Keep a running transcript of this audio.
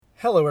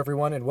Hello,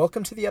 everyone, and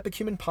welcome to the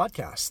Epicumen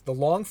Podcast, the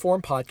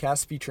long-form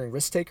podcast featuring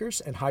risk takers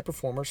and high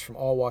performers from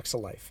all walks of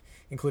life,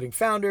 including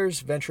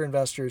founders, venture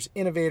investors,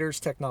 innovators,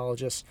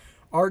 technologists,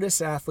 artists,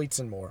 athletes,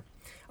 and more.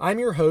 I'm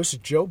your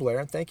host, Joe Blair,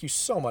 and thank you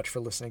so much for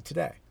listening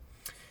today.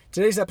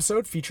 Today's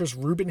episode features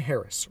Ruben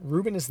Harris.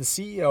 Ruben is the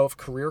CEO of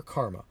Career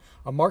Karma,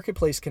 a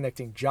marketplace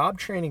connecting job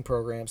training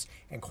programs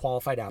and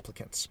qualified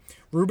applicants.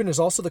 Ruben is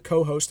also the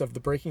co-host of the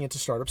Breaking Into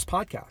Startups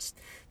podcast,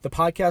 the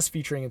podcast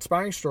featuring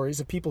inspiring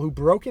stories of people who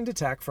broke into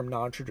tech from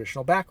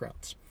non-traditional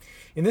backgrounds.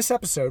 In this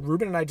episode,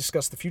 Ruben and I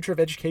discuss the future of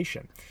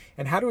education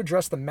and how to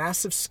address the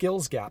massive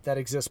skills gap that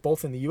exists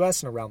both in the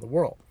U.S. and around the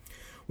world.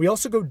 We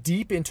also go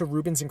deep into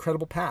Ruben's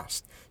incredible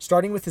past,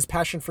 starting with his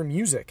passion for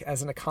music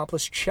as an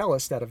accomplished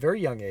cellist at a very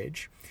young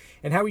age,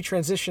 and how he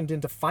transitioned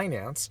into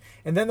finance,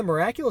 and then the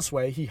miraculous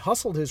way he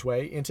hustled his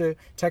way into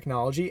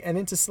technology and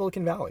into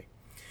Silicon Valley.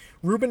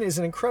 Ruben is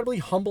an incredibly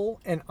humble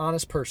and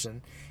honest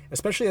person,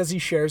 especially as he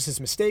shares his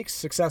mistakes,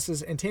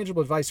 successes, and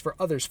tangible advice for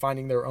others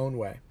finding their own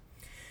way.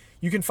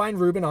 You can find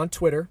Ruben on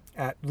Twitter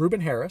at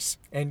Ruben Harris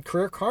and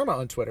Career Karma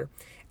on Twitter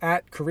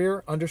at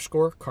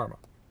career_karma.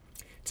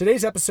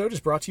 Today's episode is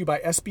brought to you by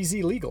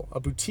SBZ Legal,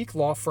 a boutique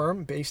law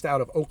firm based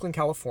out of Oakland,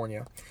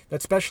 California,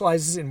 that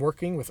specializes in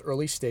working with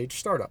early-stage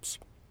startups.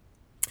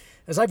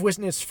 As I've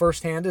witnessed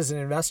firsthand as an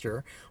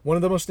investor, one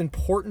of the most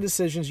important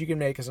decisions you can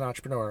make as an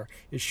entrepreneur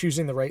is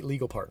choosing the right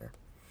legal partner.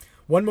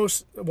 One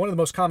of the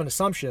most common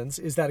assumptions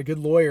is that a good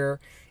lawyer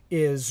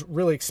is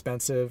really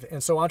expensive,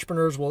 and so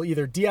entrepreneurs will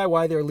either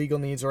DIY their legal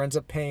needs or ends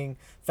up paying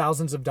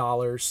thousands of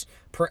dollars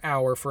per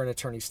hour for an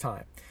attorney's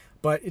time.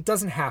 But it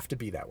doesn't have to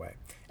be that way.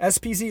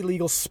 SBZ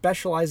Legal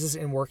specializes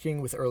in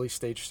working with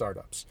early-stage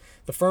startups.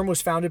 The firm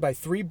was founded by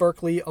 3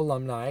 Berkeley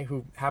alumni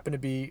who happen to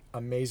be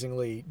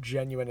amazingly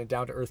genuine and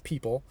down-to-earth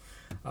people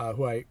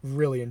who I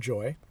really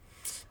enjoy.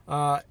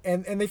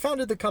 And they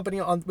founded the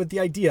company with the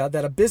idea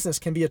that a business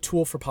can be a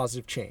tool for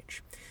positive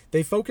change.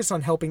 They focus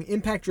on helping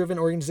impact-driven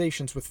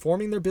organizations with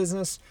forming their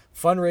business,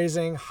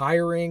 fundraising,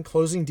 hiring,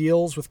 closing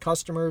deals with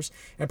customers,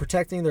 and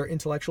protecting their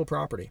intellectual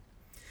property.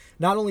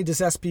 Not only does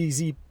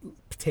SBZ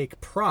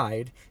take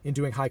pride in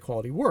doing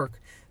high-quality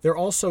work, they're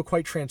also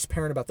quite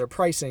transparent about their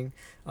pricing,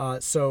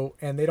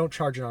 and they don't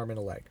charge an arm and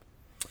a leg,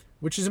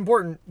 which is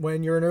important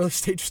when you're an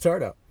early-stage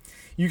startup.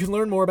 You can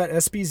learn more about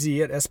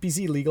SBZ at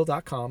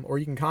sbzlegal.com, or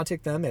you can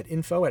contact them at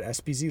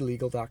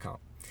info@sbzlegal.com.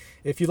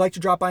 If you'd like to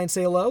drop by and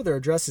say hello, their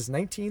address is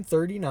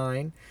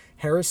 1939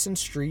 Harrison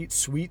Street,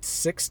 Suite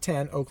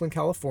 610, Oakland,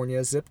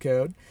 California, zip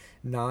code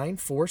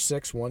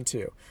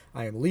 94612.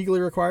 I am legally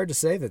required to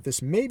say that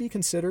this may be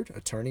considered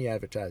attorney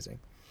advertising.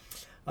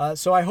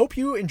 So I hope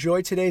you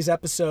enjoyed today's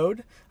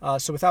episode.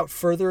 So without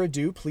further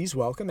ado, please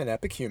welcome an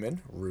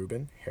epicumen,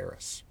 Ruben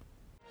Harris.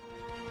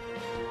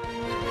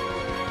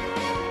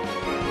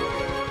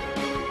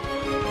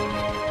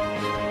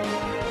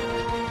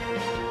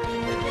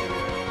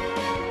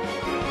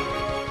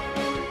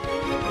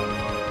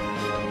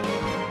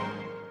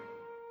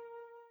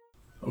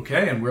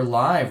 Okay, and we're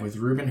live with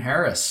Ruben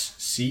Harris,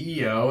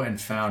 CEO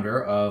and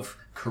founder of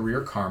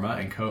Career Karma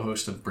and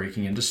co-host of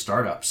Breaking Into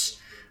Startups.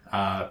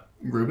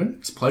 Ruben,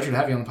 it's a pleasure to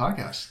have you on the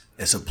podcast.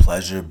 It's a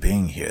pleasure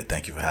being here.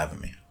 Thank you for having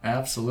me.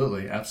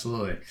 Absolutely.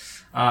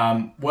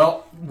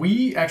 Well,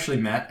 we actually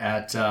met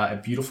at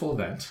a beautiful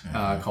event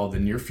called the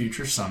Near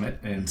Future Summit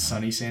in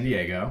sunny San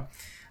Diego,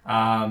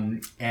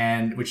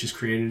 and which is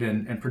created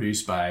and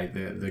produced by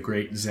the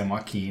great Zem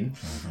Joaquin.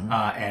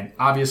 And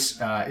Obvious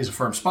is a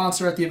firm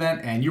sponsor at the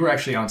event, and you were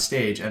actually on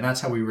stage, and that's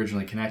how we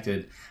originally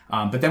connected.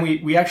 But then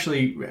we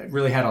actually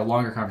really had a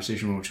longer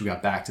conversation once we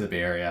got back to the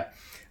Bay Area.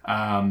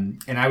 And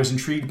I was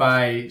intrigued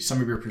by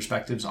some of your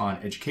perspectives on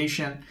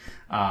education,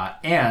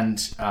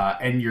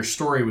 and your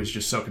story was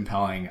just so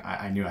compelling.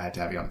 I knew I had to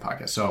have you on the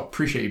podcast. So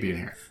appreciate you being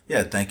here.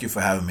 Yeah, thank you for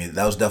having me.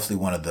 That was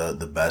definitely one of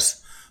the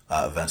best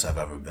events I've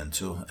ever been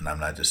to, and I'm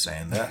not just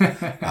saying that.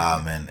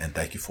 And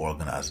thank you for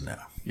organizing that.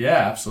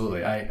 Yeah,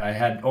 absolutely. I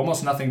had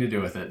almost nothing to do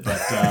with it,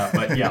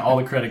 but yeah, all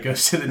the credit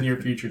goes to the Near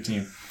Future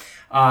team.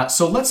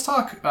 So let's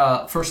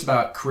talk first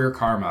about Career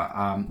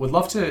Karma. Would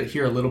love to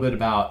hear a little bit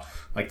about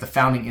like the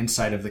founding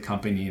insight of the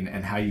company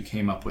and how you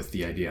came up with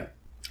the idea.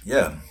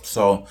 Yeah.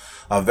 So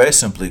very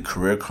simply,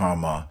 Career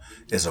Karma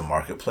is a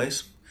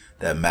marketplace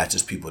that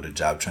matches people to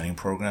job training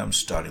programs,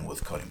 starting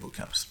with coding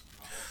bootcamps.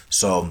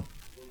 So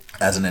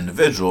as an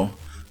individual,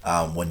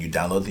 when you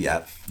download the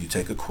app, you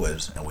take a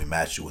quiz, and we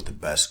match you with the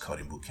best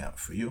coding bootcamp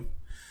for you.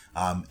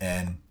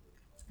 And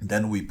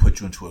then we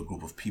put you into a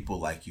group of people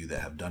like you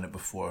that have done it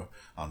before,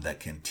 that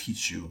can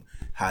teach you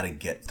how to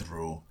get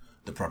through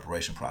the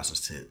preparation process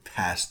to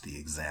pass the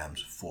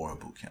exams for a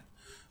bootcamp.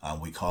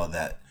 We call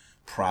that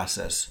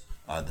process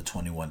the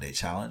 21-day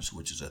challenge,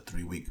 which is a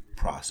 3-week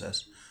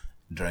process.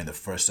 During the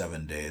first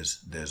 7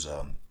 days, there's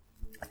a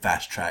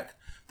fast track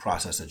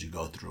process that you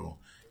go through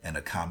and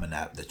a common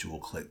app that you will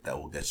click that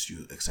will get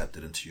you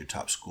accepted into your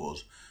top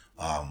schools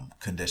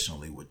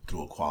conditionally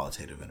through a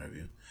qualitative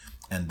interview.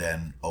 And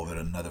then over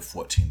another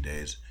 14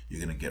 days, you're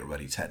going to get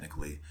ready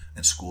technically,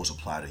 and schools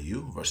apply to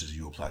you versus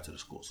you apply to the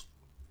schools.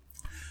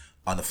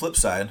 On the flip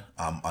side,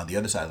 on the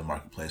other side of the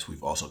marketplace,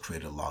 we've also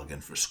created a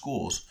login for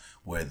schools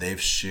where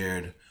they've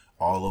shared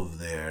all of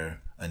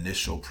their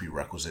initial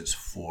prerequisites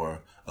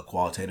for a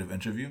qualitative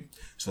interview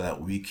so that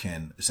we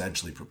can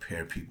essentially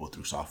prepare people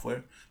through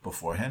software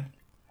beforehand.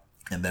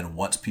 And then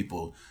once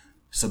people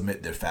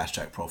submit their fast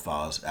track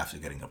profiles after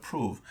getting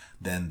approved,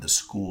 then the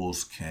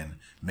schools can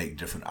make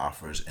different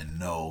offers and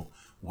know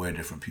where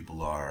different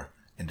people are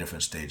in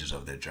different stages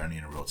of their journey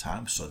in real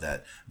time, so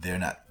that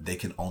they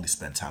can only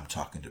spend time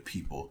talking to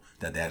people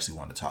that they actually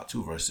want to talk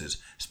to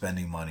versus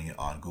spending money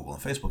on Google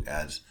and Facebook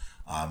ads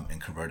and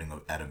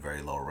converting at a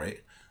very low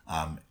rate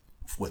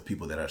with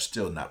people that are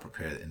still not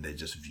prepared and they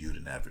just viewed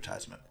an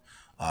advertisement.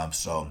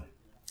 So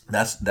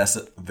that's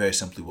very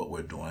simply what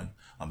we're doing.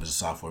 Is a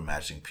software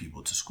matching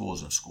people to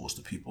schools and schools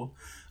to people.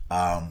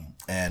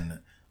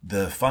 And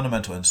the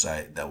fundamental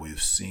insight that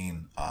we've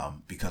seen,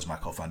 because my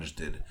co-founders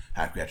did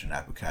Hack Reactor and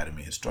App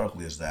Academy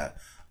historically, is that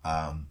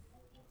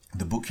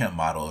the bootcamp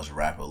model is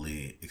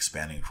rapidly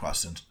expanding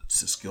across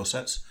skill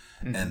sets.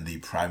 Mm-hmm. And the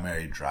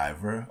primary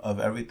driver of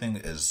everything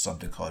is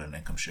something called an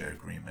income share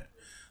agreement.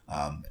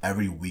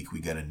 Every week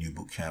we get a new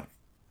bootcamp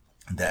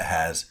that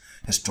has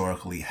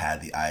historically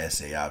had the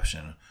ISA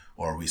option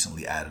or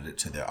recently added it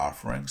to their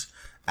offerings,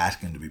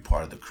 asking to be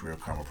part of the Career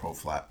Karma Pro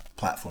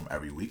platform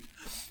every week.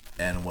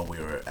 And when we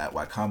were at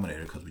Y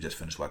Combinator, because we just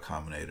finished Y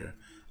Combinator,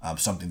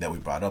 something that we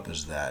brought up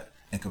is that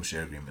income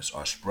share agreements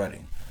are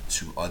spreading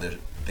to other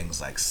things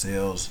like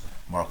sales,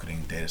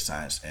 marketing, data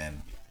science,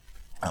 and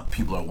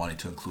people are wanting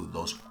to include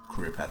those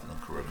career paths in the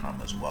Career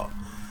Karma as well.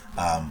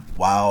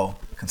 While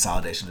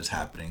consolidation is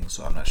happening,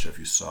 so I'm not sure if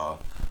you saw,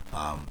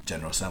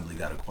 General Assembly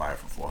got acquired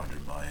for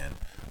 $400 million.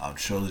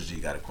 Trilogy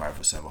got acquired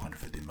for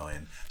 $750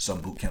 million.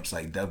 Some boot camps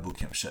like Dev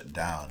Bootcamp shut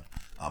down.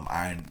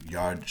 Iron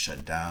Yard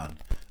shut down.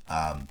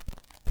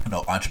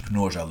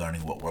 Entrepreneurs are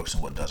learning what works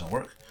and what doesn't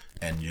work,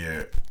 and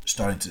you're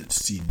starting to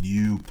see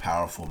new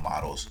powerful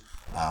models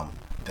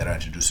that are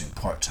introducing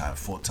part-time,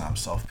 full-time,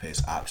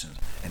 self-paced options,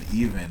 and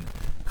even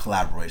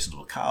collaborations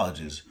with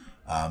colleges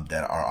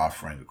that are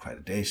offering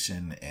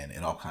accreditation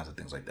and all kinds of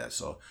things like that.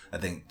 So I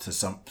think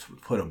to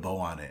put a bow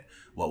on it,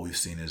 what we've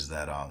seen is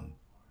that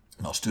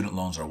student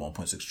loans are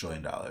 $1.6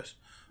 trillion.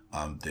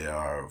 There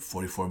are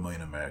 44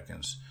 million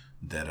Americans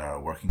that are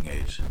working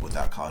age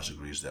without college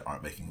degrees that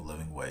aren't making a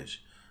living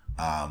wage.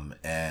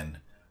 And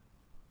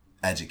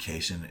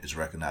education is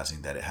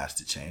recognizing that it has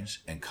to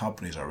change, and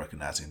companies are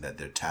recognizing that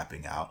they're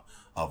tapping out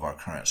of our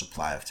current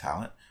supply of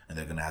talent, and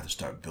they're going to have to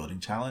start building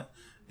talent,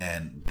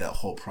 and that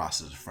whole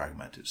process is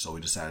fragmented. So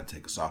we decided to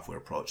take a software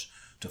approach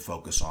to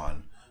focus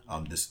on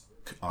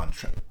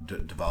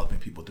developing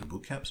people through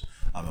boot camps.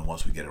 And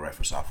once we get it right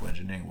for software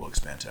engineering, we'll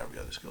expand to every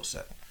other skill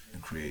set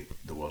and create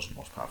the world's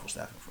most powerful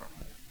staffing firm.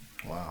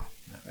 Wow.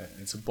 Yeah.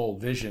 It's a bold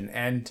vision.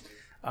 And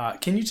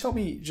can you tell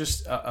me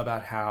just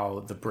about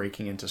how the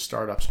Breaking Into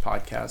Startups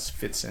podcast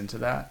fits into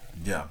that?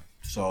 Yeah.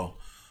 So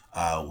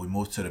we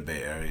moved to the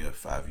Bay Area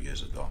 5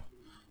 years ago.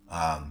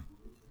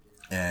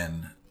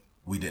 And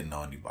we didn't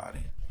know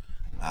anybody.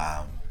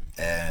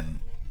 And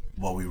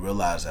what we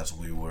realized as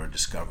we were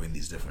discovering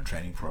these different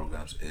training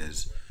programs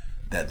is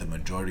that the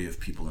majority of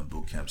people in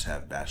boot camps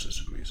have bachelor's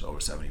degrees. Over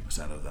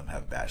 70% of them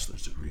have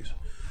bachelor's degrees.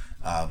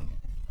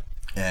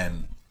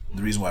 And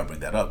the reason why I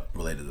bring that up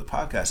related to the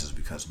podcast is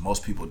because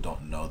most people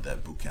don't know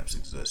that boot camps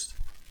exist,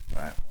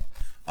 right?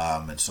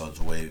 And so it's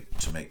a way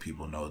to make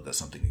people know that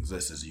something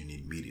exists is you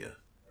need media,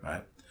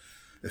 right?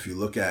 If you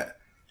look at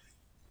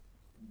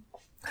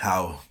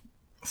how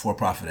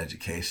for-profit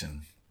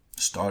education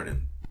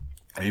started,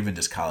 or even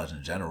just college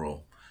in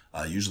general,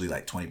 usually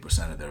like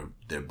 20% of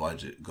their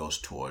budget goes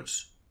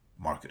towards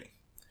marketing.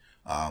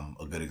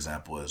 A good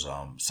example is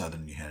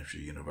Southern New Hampshire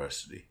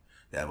University.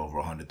 They have over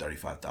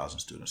 135,000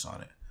 students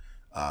on it.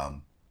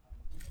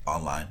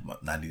 Online,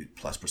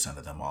 90+%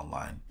 of them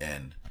online,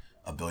 and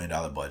 $1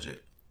 billion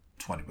budget,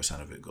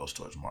 20% of it goes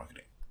towards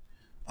marketing.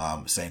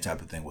 Same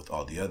type of thing with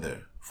all the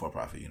other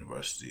for-profit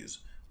universities,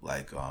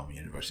 like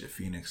University of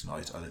Phoenix and all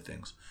these other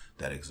things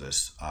that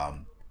exist.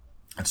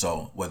 And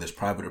so whether it's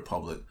private or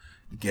public,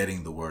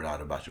 getting the word out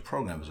about your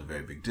program is a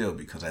very big deal,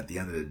 because at the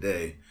end of the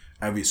day,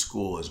 every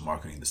school is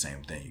marketing the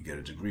same thing. You get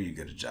a degree, you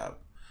get a job.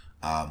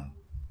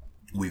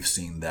 We've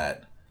seen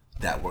that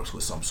works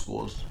with some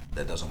schools,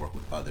 that doesn't work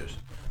with others.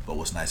 But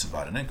what's nice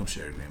about an income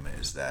share agreement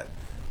is that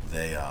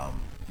they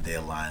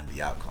align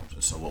the outcomes.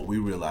 And so what we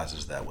realize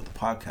is that with the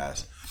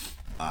podcast,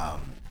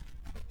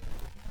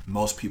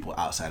 most people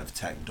outside of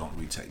tech don't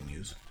read tech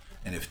news.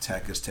 And if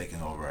tech is taking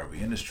over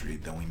every industry,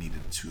 then we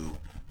needed to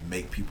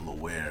make people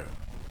aware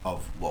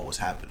of what was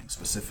happening,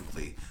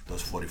 specifically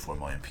those 44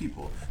 million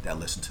people that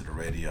listen to the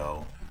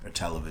radio or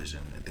television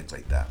and things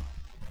like that.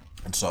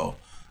 And so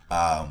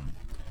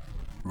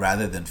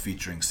rather than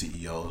featuring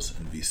CEOs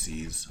and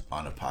VCs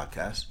on a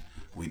podcast,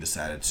 we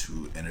decided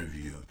to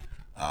interview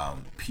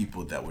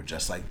people that were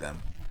just like them,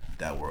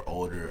 that were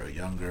older or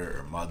younger,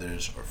 or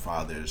mothers or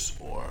fathers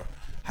or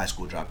high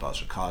school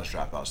dropouts or college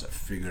dropouts that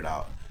figured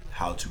out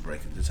how to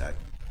break into tech,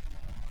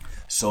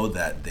 so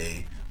that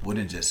they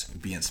wouldn't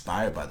just be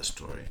inspired by the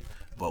story,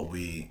 but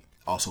we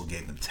also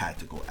gave them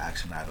tactical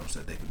action items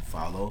that they could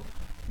follow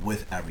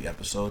with every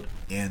episode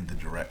and the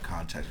direct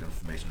contact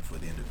information for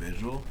the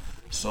individual,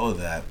 so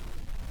that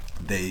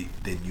they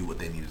knew what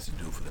they needed to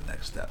do for the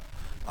next step.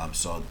 I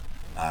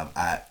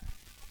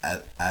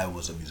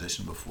was a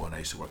musician before, and I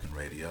used to work in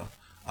radio.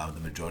 The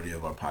majority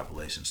of our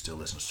population still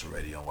listens to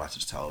radio and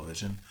watches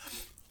television.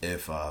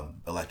 If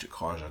electric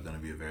cars are going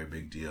to be a very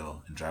big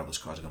deal, and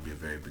driverless cars are going to be a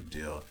very big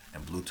deal,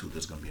 and Bluetooth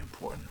is going to be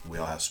important. We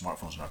all have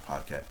smartphones in our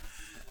pocket.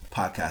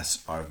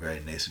 Podcasts are a very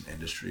nascent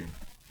industry,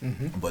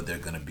 but they're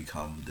going to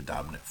become the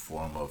dominant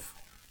form of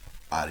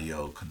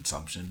audio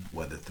consumption,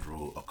 whether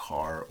through a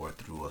car or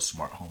through a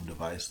smart home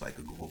device like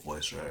a Google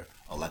Voice or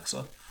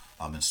Alexa.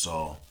 And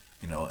so,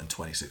 in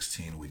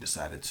 2016, we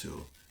decided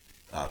to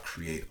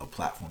create a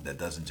platform that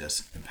doesn't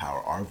just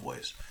empower our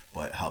voice,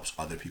 but helps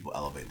other people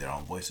elevate their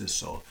own voices.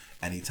 So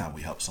anytime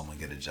we help someone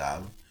get a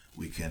job,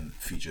 we can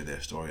feature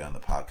their story on the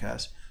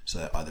podcast so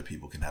that other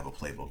people can have a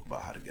playbook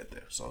about how to get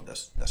there. So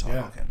that's how it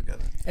all came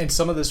together. And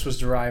some of this was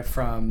derived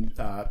from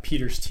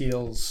Peter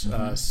Thiel's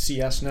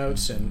CS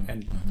notes.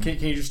 And can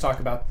you just talk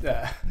about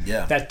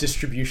that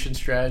distribution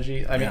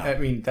strategy? I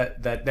mean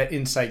that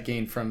insight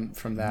gained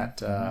from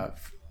that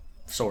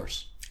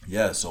source.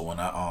 Yeah. So when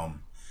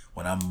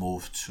I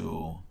moved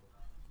to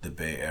the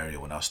Bay Area,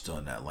 when I was still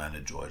in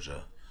Atlanta,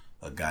 Georgia,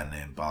 a guy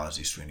named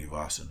Balaji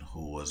Srinivasan,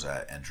 who was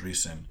at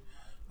Andreessen,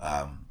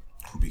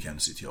 who became the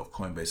CTO of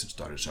Coinbase and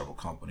started several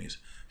companies,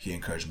 he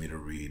encouraged me to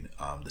read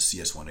the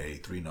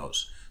CS183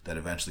 notes that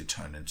eventually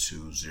turned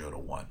into 0 to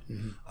 1,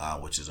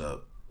 which is a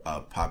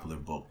popular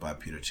book by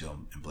Peter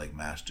Thiel and Blake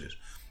Masters.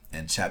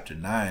 And chapter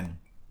 9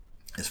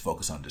 is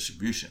focused on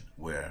distribution,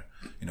 where,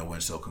 we're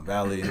in Silicon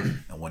Valley,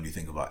 and when you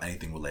think about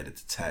anything related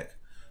to tech,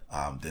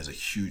 there's a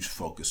huge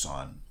focus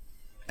on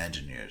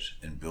engineers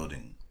and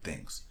building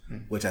things,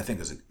 which I think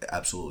is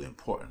absolutely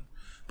important.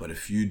 But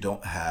if you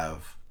don't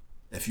have,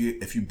 if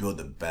you build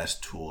the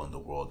best tool in the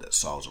world that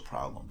solves a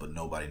problem, but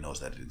nobody knows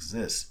that it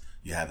exists,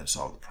 you haven't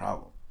solved the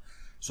problem.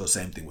 So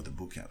same thing with the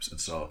boot camps.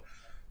 And so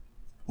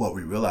what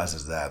we realize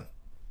is that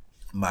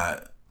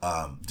my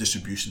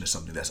distribution is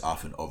something that's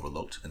often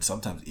overlooked and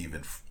sometimes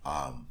even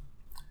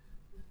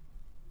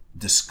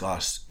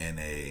discussed in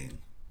a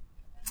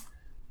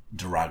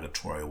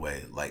derogatory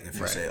way. Like if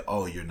you say,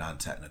 oh, you're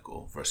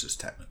non-technical versus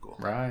technical.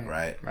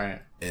 Right.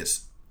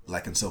 It's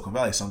like in Silicon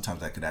Valley,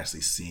 sometimes that could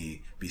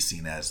actually be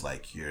seen as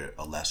like you're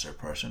a lesser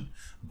person.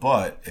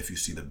 But if you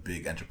see the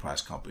big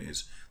enterprise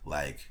companies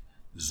like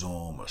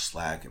Zoom or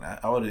Slack, and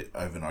I would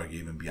even argue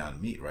even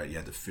Beyond Meat, right? You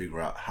have to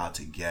figure out how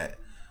to get,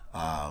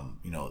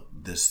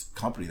 this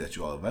company that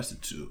you all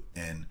invested to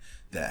and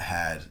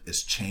that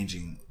is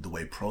changing the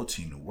way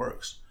protein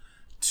works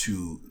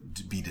to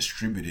be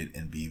distributed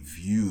and be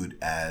viewed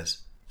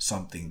as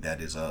something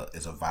that is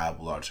a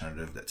viable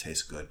alternative that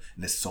tastes good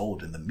and is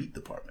sold in the meat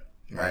department.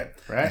 Right.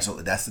 And so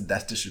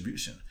that's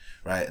distribution,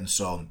 right? And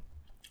so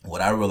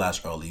what I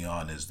realized early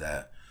on is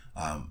that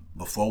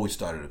before we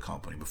started a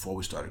company, before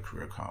we started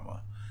Career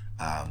Karma,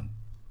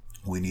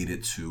 we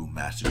needed to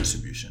master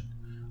distribution.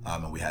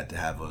 And we had to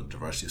have a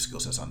diversity of skill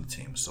sets on the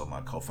team. So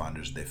my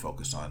co-founders, they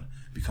focused on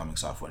becoming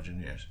software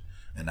engineers,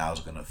 and I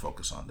was going to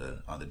focus on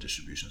the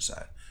distribution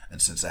side.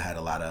 And since I had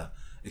a lot of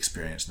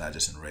experience, not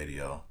just in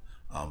radio,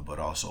 but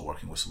also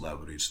working with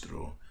celebrities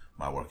through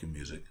my work in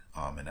music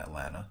in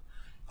Atlanta,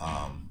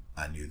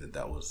 I knew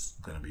that was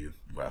going to be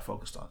where I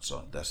focused on.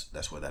 So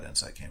that's where that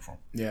insight came from.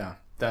 Yeah,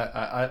 that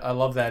I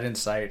love that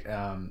insight,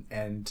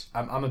 and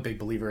I'm a big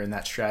believer in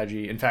that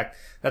strategy. In fact,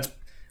 that's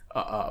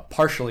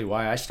partially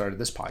why I started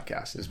this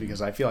podcast, is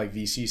because I feel like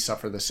VCs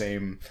suffer the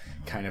same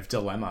kind of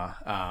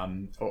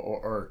dilemma,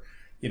 or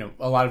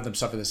a lot of them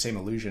suffer the same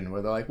illusion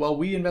where they're like, well,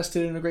 we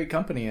invested in a great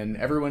company and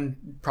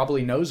everyone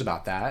probably knows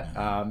about that.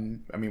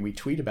 We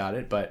tweet about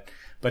it, but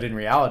in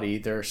reality,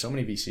 there are so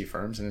many VC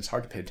firms and it's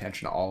hard to pay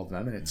attention to all of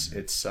them. And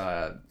it's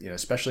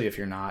especially if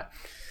you're not,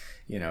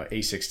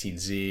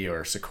 A16Z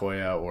or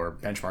Sequoia or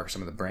Benchmark or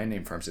some of the brand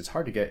name firms, it's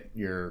hard to get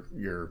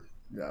your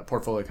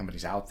portfolio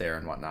companies out there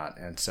and whatnot.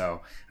 And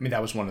so,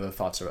 that was one of the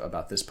thoughts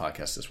about this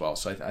podcast as well.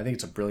 So I think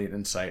it's a brilliant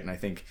insight, and I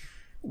think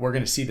we're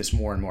going to see this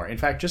more and more. In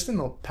fact, just in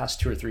the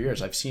past 2 or 3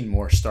 years, I've seen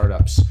more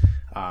startups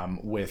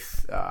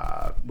with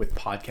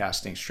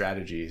podcasting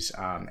strategies,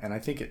 and I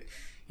think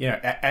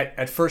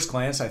at first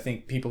glance, I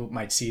think people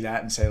might see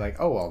that and say like,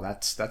 oh well,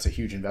 that's a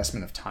huge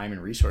investment of time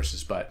and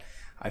resources, but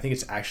I think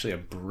it's actually a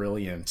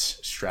brilliant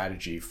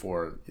strategy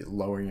for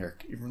lowering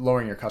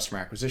your customer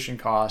acquisition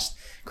cost,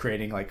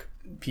 creating like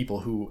people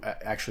who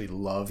actually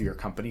love your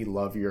company,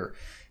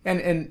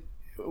 and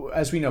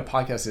as we know,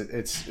 podcasts,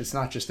 it's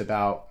not just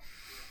about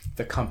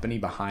the company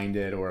behind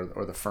it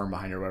or the firm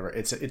behind it or whatever.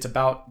 It's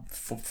about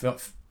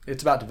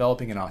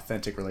developing an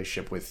authentic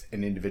relationship with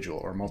an individual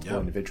or multiple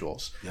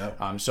individuals.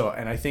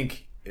 And I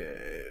think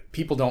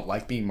people don't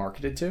like being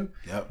marketed to.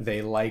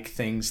 They like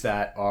things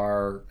that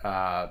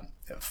are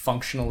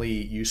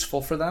functionally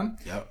useful for them,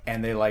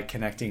 and they like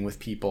connecting with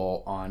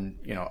people on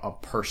a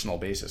personal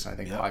basis. And I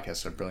think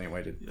podcasts are a brilliant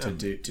way to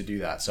do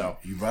that. So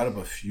you brought up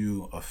a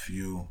few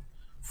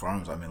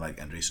firms. Like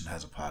Andreessen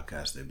has a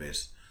podcast. They're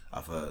based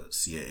of a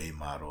CAA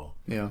model.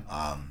 Yeah.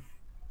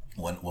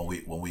 When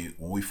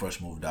we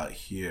first moved out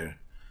here,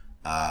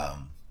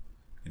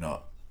 you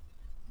know,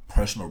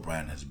 personal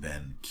brand has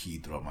been key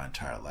throughout my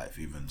entire life,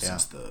 even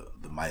since the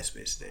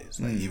MySpace days.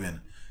 Like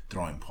even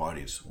throwing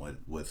parties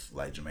with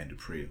like Jermaine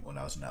Dupri when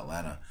I was in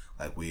Atlanta,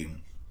 like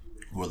we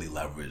really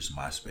leveraged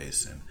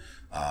MySpace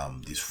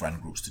and these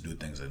friend groups to do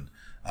things. And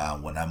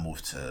when I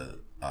moved to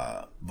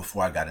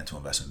before I got into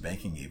investment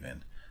banking,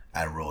 even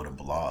I wrote a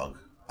blog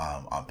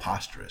on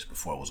Posterous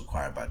before it was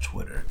acquired by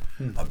Twitter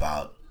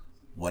about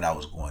what I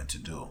was going to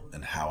do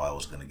and how I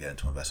was going to get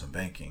into investment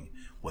banking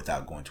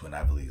without going to an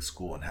Ivy League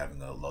school and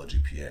having a low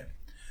GPA.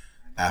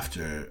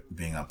 After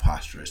being on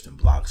Posterous and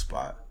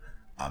Blogspot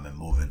and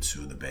moving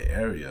to the Bay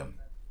Area,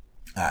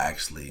 I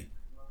actually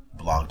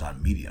blogged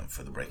on Medium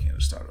for the Breaking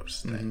Into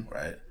Startups thing,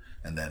 right?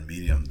 And then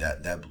Medium,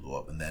 that blew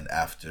up. And then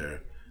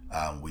after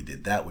we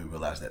did that, we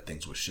realized that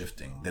things were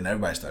shifting. Then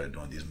everybody started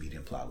doing these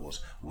Medium bloggers.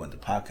 We went to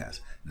podcasts.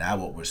 Now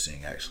what we're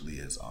seeing actually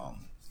is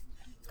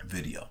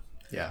video.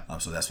 Yeah.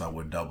 So that's why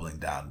we're doubling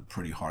down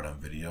pretty hard on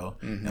video,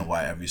 and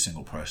why every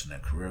single person in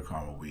Career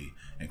Karma, we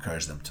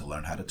encourage them to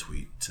learn how to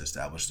tweet, to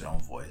establish their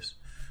own voice.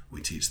 We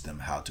teach them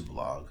how to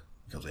blog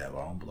because we have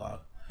our own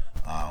blog,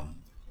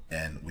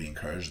 and we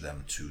encourage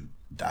them to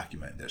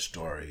document their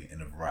story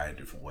in a variety of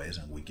different ways,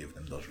 and we give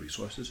them those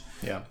resources.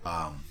 Yeah.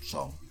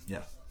 So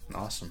yeah.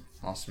 Awesome.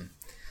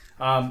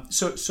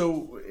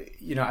 So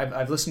you know,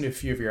 I've listened to a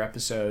few of your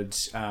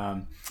episodes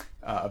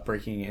of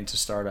Breaking Into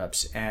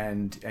Startups,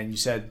 and you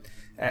said,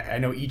 I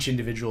know each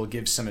individual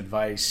gives some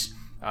advice,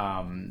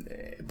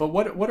 but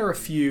what are a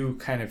few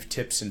kind of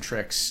tips and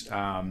tricks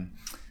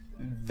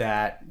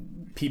that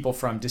people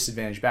from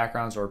disadvantaged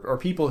backgrounds or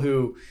people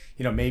who,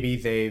 you know, maybe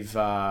they've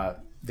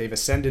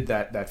ascended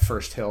that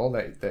first hill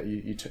that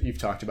you've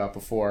talked about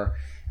before,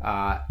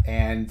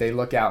 and they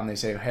look out and they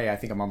say, hey, I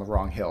think I'm on the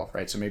wrong hill,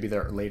 right? So maybe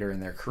they're later in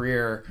their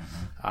career,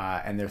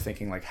 and they're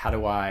thinking like,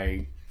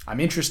 I'm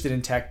interested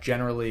in tech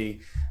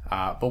generally,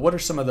 but what are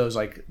some of those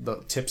like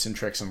the tips and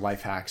tricks and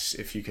life hacks,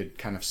 if you could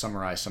kind of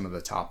summarize some of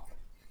the top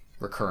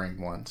recurring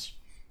ones?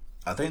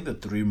 I think the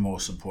three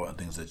most important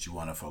things that you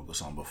want to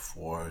focus on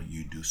before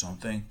you do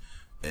something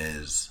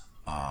is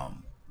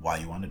why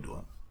you want to do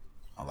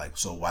it.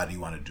 So why do you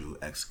want to do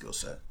X skill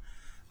set?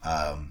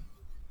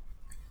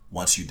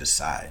 Once you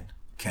decide,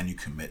 can you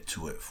commit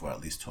to it for at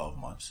least 12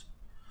 months?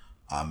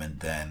 And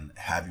then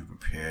have you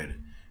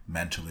prepared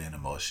mentally and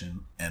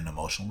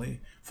emotionally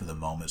for the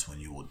moments when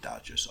you will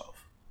doubt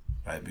yourself,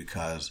 right?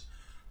 Because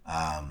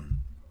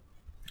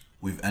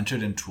we've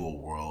entered into a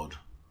world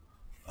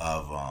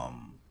of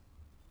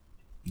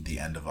the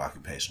end of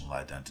occupational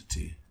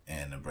identity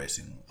and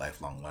embracing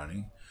lifelong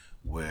learning,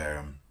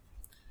 where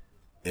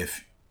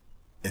if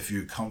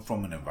you come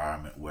from an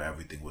environment where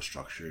everything was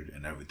structured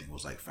and everything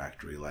was like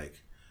factory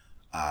like,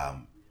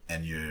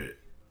 and you're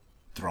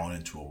thrown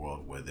into a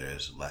world where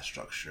there's less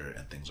structure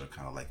and things are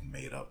kind of like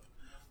made up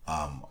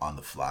on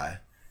the fly,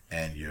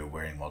 and you're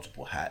wearing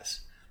multiple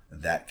hats,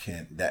 that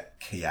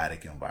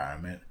chaotic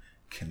environment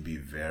can be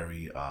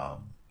very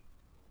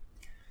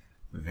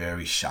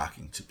very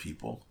shocking to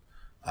people,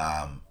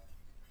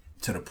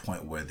 to the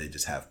point where they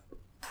just have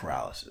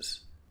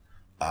paralysis.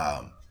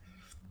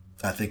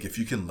 I think if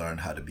you can learn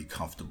how to be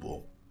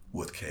comfortable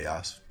with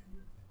chaos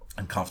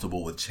and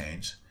comfortable with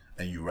change,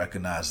 and you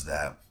recognize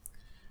that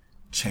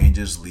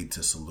changes lead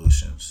to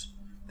solutions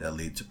that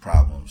lead to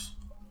problems,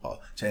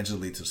 changes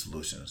lead to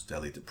solutions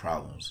that lead to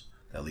problems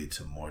that lead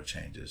to more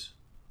changes.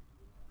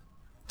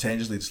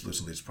 Changes lead to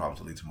solutions, lead to problems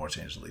that lead to more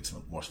changes, that lead to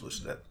more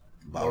solutions that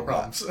more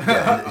problems.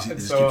 Yeah, it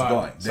just so, keeps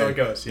going. So it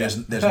goes. Yeah.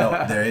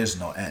 There is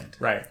no end.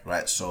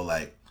 Right. So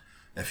like,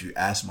 if you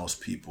ask most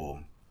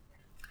people,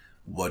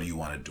 what do you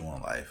want to do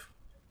in life?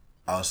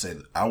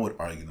 I would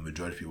argue the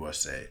majority of people would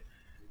say,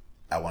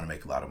 I want to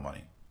make a lot of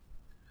money.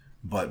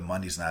 But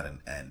money's not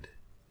an end.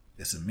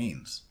 It's a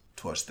means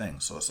towards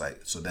things. So it's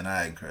like, so then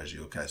I encourage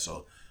you, okay,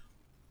 so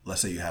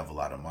let's say you have a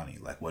lot of money.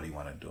 Like, what do you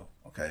want to do?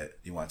 Okay,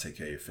 you want to take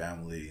care of your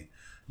family.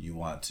 You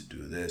want to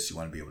do this. You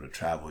want to be able to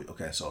travel.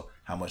 Okay, so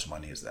how much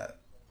money is that?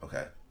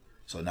 Okay,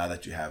 so now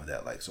that you have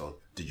that, like, so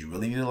did you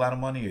really need a lot of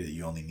money, or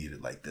you only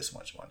needed like this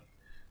much money,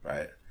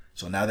 right?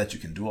 So now that you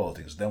can do all the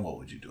things, then what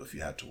would you do if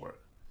you had to work?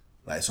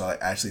 Like, so I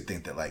actually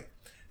think that like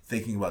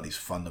thinking about these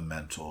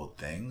fundamental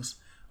things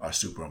are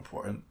super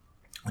important,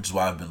 which is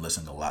why I've been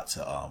listening a lot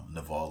to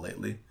Naval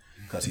lately,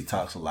 because he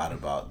talks a lot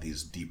about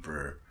these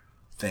deeper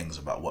things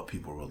about what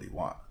people really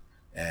want.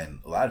 And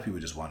a lot of people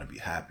just want to be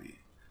happy.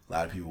 A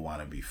lot of people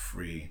want to be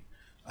free.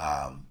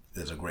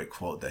 There's a great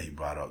quote that he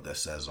brought up that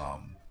says,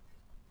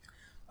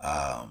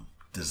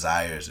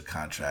 desire is a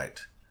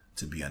contract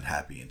to be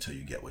unhappy until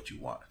you get what you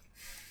want.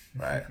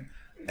 Right?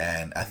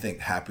 And I think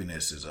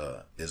happiness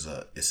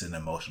it's an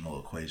emotional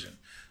equation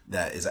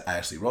that is, I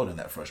actually wrote in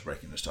that first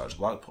Breaking Into Startups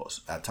blog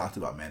post. I talked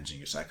about managing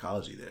your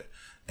psychology there.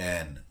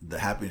 And the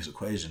happiness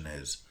equation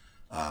is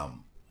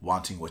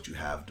wanting what you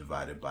have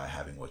divided by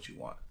having what you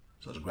want.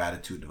 So it's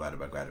gratitude divided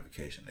by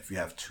gratification. If you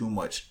have too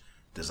much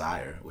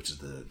desire, which is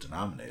the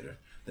denominator,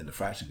 then the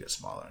fraction gets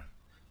smaller.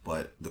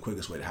 But the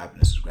quickest way to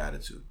happiness is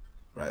gratitude.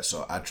 right?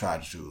 So I try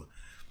to,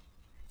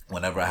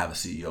 whenever I have a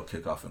CEO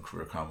kickoff in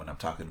Career Karma and I'm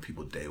talking to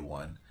people day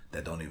one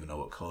that don't even know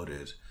what code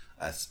is,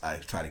 I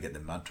try to get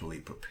them mentally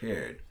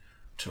prepared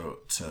to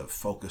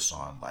focus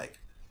on like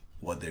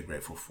what they're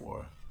grateful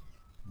for,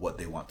 what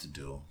they want to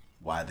do,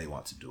 why they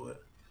want to do it,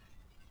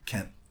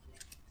 can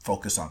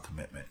focus on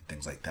commitment,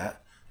 things like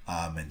that,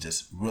 and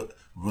just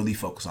really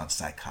focus on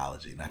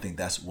psychology. And I think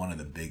that's one of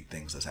the big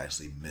things that's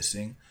actually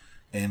missing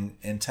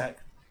in tech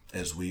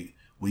is we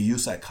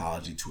use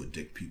psychology to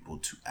addict people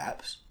to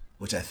apps,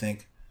 which I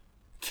think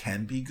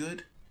can be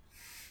good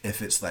if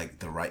it's like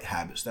the right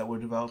habits that we're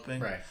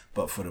developing. Right.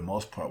 But for the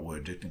most part, we're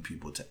addicting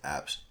people to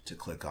apps to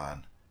click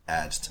on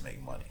ads to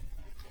make money.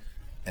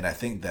 And I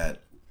think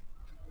that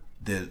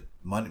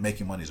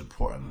making money is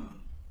important.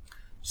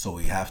 So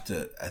we have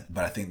to,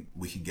 but I think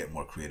we can get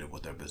more creative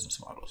with our business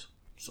models.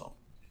 So,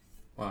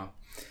 wow.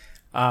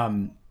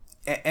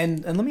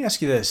 And let me ask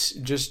you this,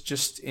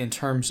 just in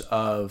terms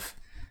of,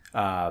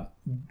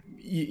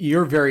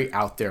 you're very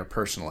out there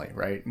personally,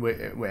 right?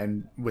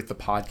 With the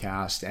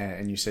podcast,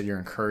 and you said you're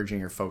encouraging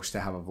your folks to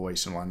have a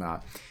voice and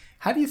whatnot.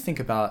 How do you think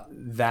about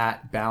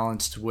that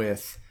balanced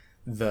with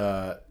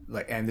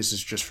and this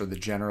is just for the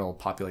general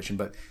population,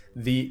 but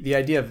the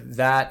idea of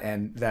that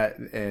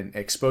and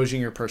exposing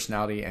your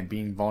personality and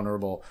being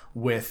vulnerable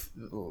with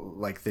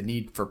like the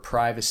need for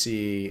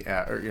privacy,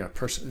 or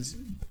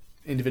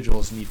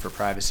individuals' need for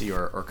privacy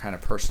or kind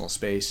of personal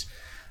space.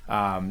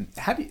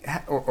 How do you,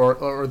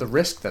 or the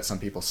risk that some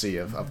people see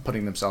of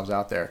putting themselves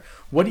out there?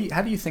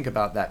 How do you think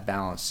about that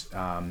balance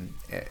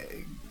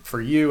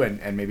for you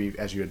and maybe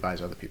as you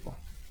advise other people?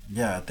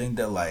 Yeah, I think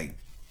that like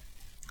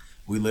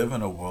we live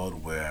in a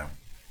world where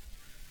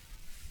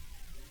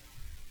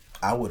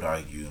I would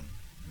argue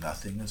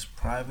nothing is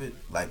private.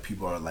 Like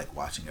people are like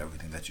watching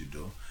everything that you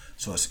do.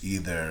 So it's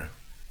either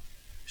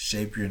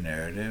shape your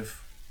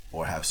narrative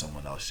or have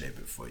someone else shape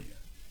it for you,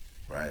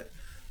 right?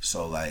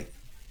 So like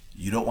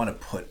you don't want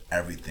to put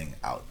everything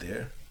out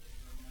there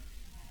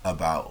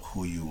about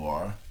who you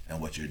are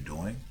and what you're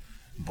doing,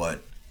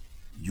 but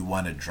you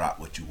want to drop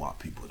what you want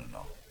people to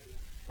know,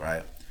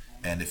 right?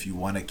 And if you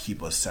want to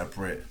keep a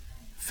separate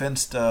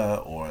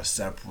Finsta or a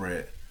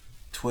separate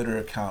Twitter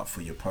account for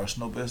your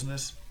personal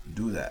business,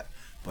 do that.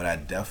 But I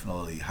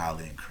definitely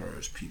highly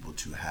encourage people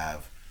to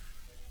have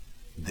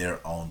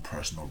their own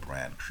personal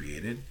brand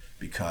created,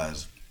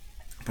 because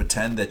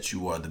pretend that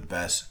you are the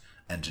best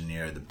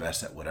engineer, the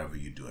best at whatever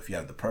you do. If you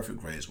have the perfect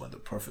grades, the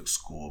perfect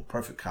school,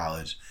 perfect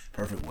college,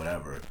 perfect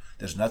whatever,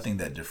 there's nothing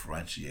that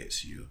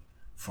differentiates you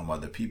from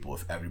other people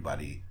if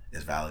everybody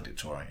is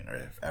valedictorian or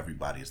if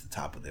everybody is the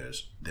top of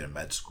their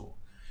med school,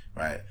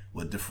 right?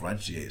 What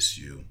differentiates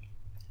you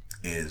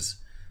is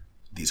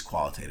these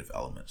qualitative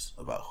elements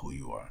about who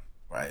you are,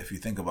 right? If you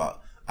think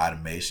about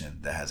automation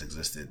that has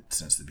existed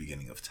since the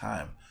beginning of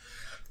time,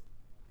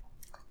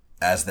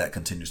 as that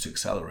continues to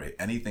accelerate,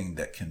 anything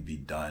that can be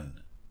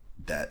done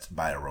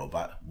by a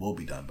robot will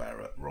be done by a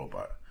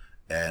robot.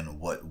 And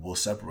what will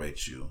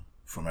separate you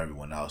from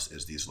everyone else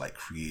is these like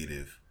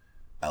creative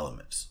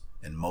elements.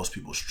 And most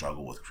people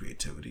struggle with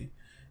creativity.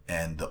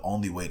 And the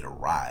only way to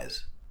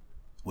rise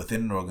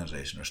within an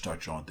organization or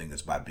start your own thing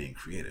is by being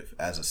creative.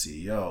 As a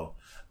CEO,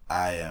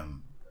 I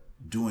am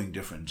doing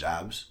different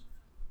jobs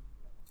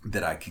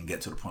that I can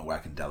get to the point where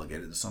I can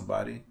delegate it to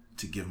somebody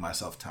to give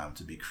myself time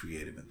to be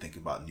creative and think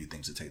about new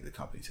things to take the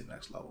company to the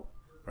next level,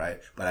 right?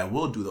 But I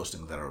will do those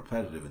things that are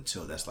repetitive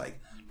until that's like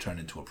turned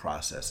into a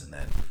process, and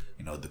then,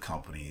 you know, the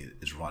company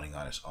is running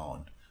on its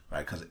own,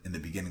 right? Because in the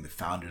beginning, the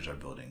founders are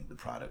building the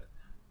product.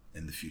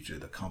 In the future,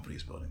 the company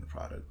is building the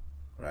product,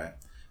 right?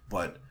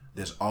 But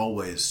there's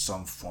always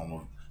some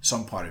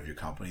part of your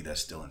company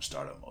that's still in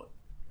startup mode,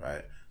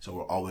 right? So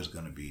we're always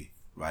going to be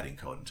writing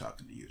code and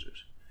talking to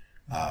users.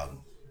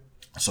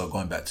 So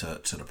going back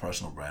to the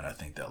personal brand, I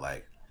think that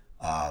like,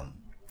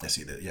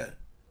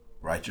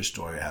 write your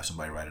story, have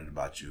somebody write it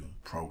about you,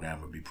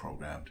 program or be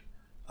programmed,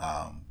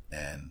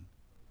 and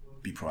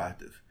be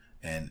proactive.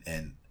 And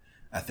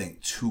I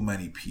think too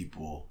many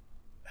people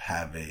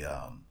have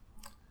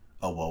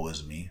a woe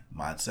is me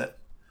mindset.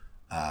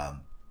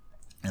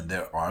 And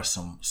there are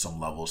some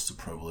levels to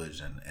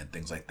privilege and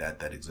things like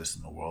that exist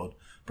in the world.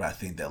 But I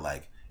think that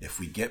like, if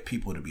we get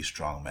people to be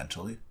strong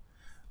mentally,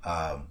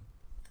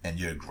 and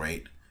you're a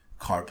great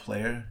card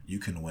player, you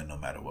can win no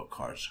matter what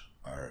cards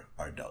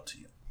are dealt to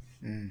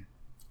you.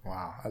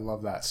 Wow, I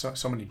love that.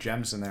 So many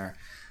gems in there.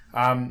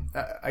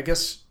 I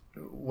guess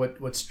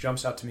what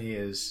jumps out to me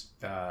is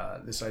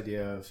this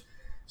idea of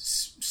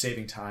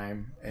saving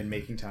time and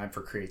making time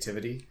for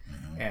creativity,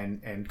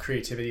 and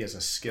creativity as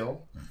a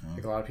skill.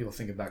 Like a lot of people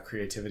think about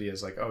creativity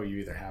as like, oh, you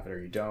either have it or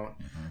you don't.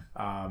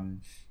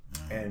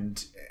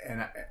 And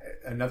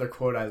another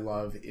quote I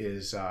love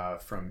is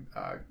from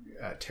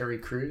Terry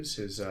Crews,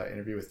 his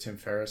interview with Tim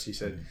Ferriss. He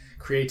said,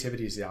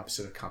 "Creativity is the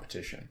opposite of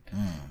competition."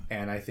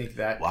 And I think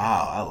that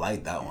I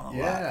like that one a lot.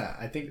 Yeah,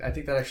 I think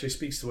that actually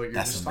speaks to what you're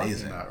just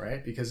talking about,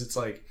 right? Because it's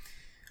like,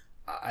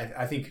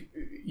 I think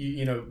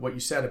you know what you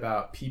said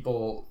about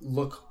people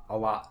look a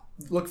lot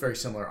look very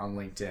similar on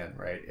LinkedIn,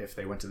 right? If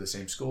they went to the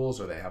same schools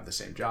or they have the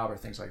same job or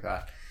things like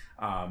that.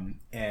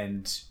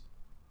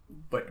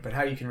 But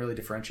how you can really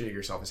differentiate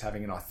yourself is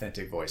having an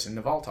authentic voice. And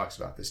Naval talks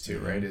about this too,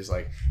 right? Is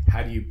like,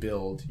 how do you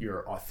build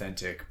your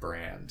authentic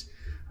brand?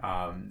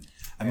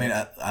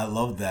 I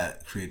love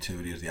that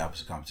creativity is the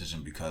opposite of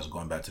competition, because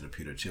going back to the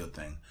Peter Thiel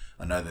thing,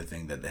 another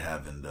thing that they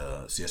have in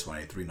the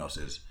CS183 notes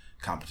is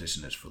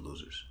competition is for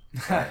losers.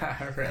 Right?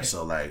 Right. And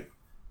so like,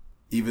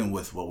 even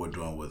with what we're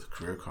doing with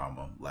Career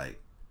Karma,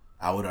 like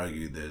I would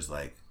argue there's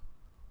like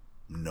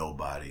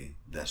nobody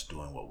that's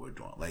doing what we're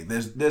doing. Like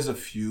there's a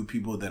few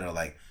people that are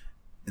like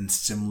in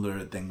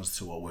similar things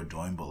to what we're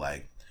doing, but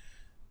like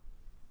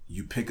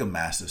you pick a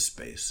massive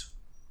space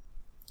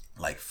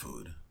like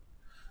food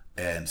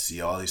and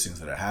see all these things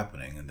that are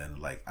happening, and then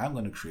like, I'm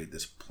going to create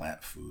this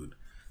plant food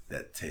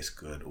that tastes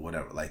good or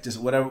whatever, like just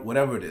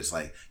whatever it is.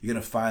 Like you're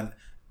going to find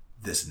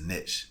this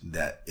niche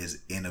that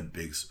is in a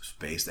big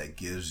space that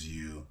gives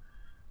you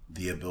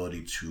the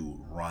ability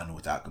to run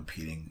without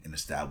competing and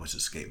establish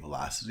escape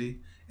velocity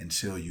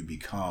until you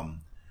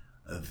become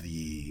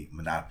the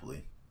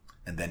monopoly,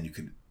 and then you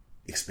could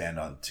expand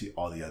on to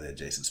all the other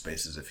adjacent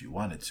spaces if you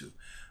wanted to.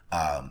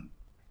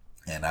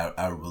 And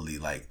I really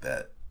like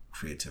that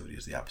creativity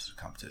is the opposite of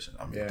competition.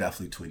 I'm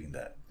definitely tweeting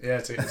that. Yeah,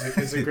 it's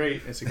a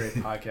great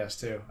podcast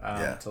too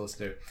to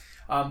listen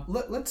to.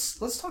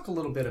 Let's talk a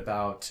little bit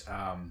about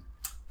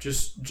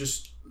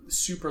just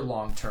super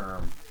long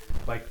term.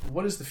 Like,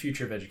 what does the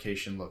future of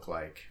education look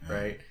like?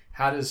 Right?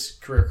 How does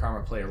Career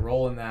Karma play a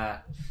role in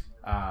that?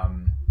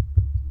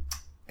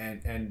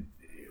 And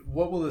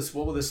what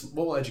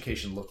will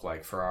education look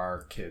like for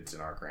our kids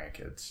and our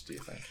grandkids, do you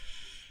think?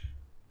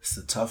 It's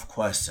a tough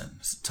question.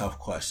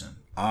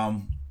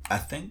 I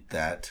think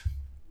that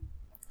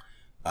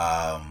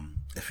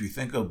if you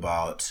think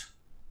about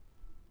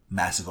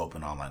massive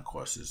open online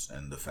courses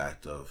and the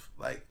fact of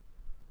like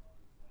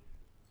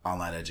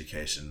online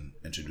education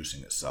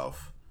introducing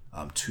itself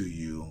to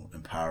you,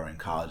 empowering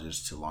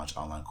colleges to launch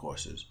online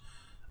courses,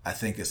 I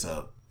think it's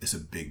a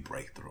big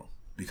breakthrough,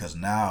 because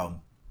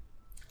now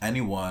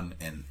anyone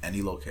in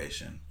any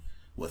location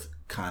with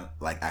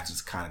access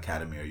to Khan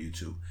Academy or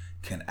YouTube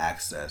can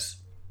access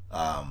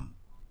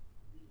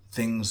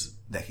things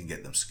that can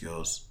get them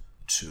skills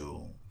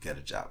to get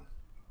a job.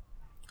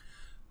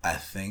 I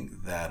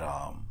think that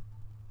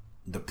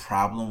the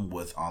problem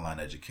with online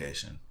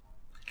education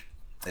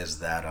is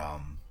that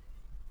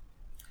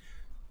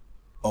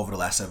over the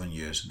last 7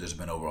 years, there's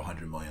been over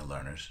 100 million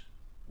learners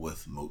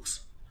with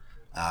MOOCs,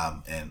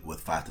 and with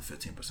 5 to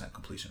 15%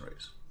 completion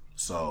rates.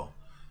 So,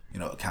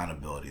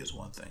 accountability is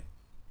one thing.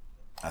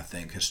 I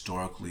think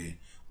historically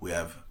we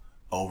have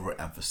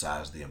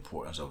overemphasized the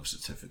importance of a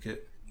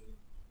certificate,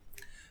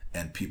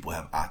 and people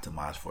have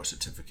optimized for a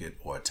certificate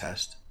or a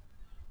test,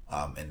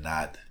 and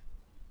not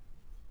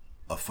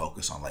a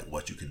focus on like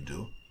what you can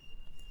do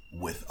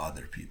with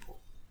other people,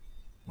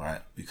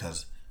 right?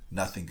 Because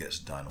nothing gets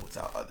done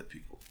without other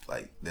people.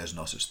 Like there's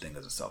no such thing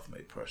as a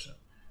self-made person,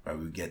 right?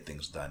 We get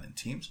things done in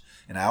teams.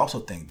 And I also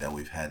think that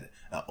we've had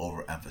an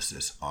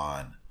overemphasis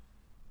on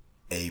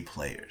A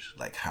players,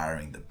 like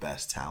hiring the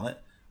best talent,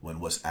 when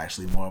what's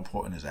actually more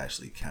important is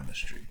actually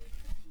chemistry,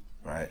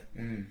 right?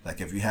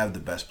 Like if you have the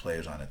best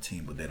players on a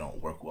team but they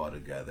don't work well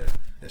together,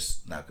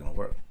 it's not going to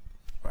work,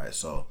 right?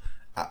 So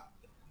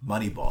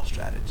Moneyball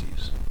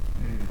strategies,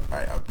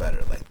 right, are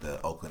better. Like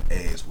the Oakland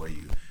A's, where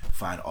you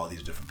find all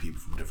these different people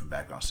from different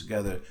backgrounds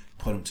together,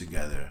 put them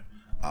together,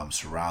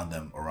 surround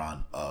them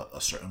around a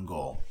certain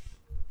goal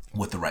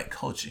with the right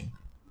coaching,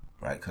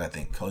 right? Because I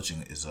think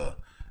coaching is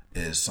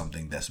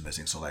something that's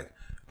missing. So like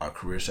our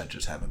career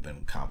centers haven't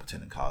been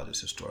competent in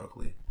colleges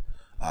historically.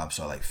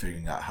 So like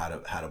figuring out how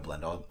to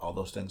blend all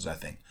those things. I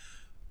think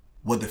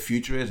what the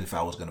future is, if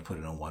I was going to put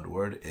it in one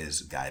word,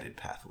 is guided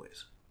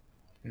pathways.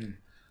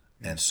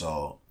 And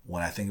so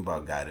when I think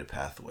about guided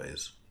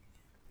pathways,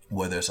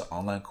 whether it's an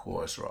online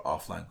course or an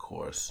offline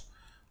course,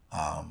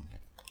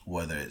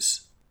 whether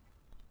it's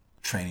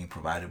training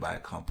provided by a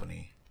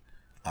company,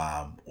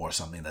 or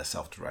something that's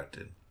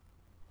self-directed,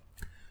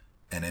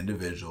 an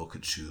individual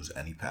could choose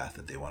any path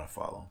that they want to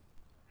follow,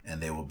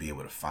 and they will be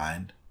able to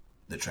find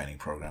the training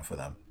program for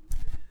them,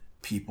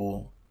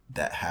 people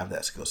that have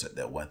that skill set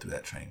that went through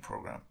that training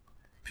program,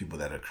 people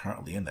that are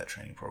currently in that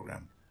training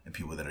program, and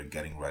people that are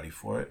getting ready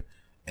for it,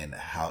 and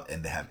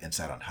they have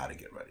insight on how to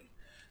get ready.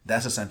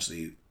 That's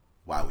essentially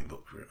why we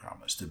built Career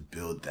Karma, is to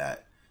build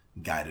that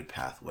guided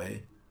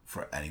pathway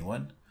for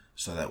anyone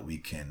so that we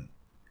can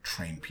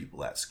train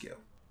people at scale.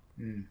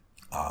 And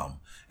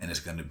it's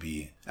going to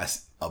be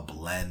as a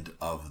blend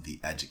of the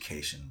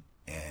education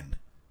and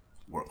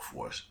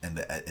workforce in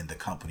the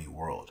company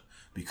world,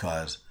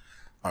 because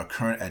our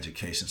current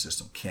education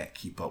system can't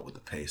keep up with the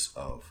pace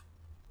of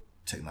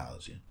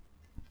technology,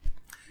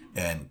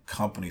 and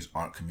companies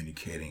aren't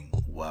communicating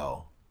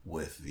well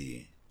with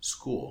the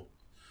school.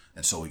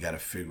 And so we got to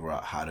figure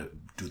out how to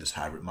do this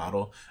hybrid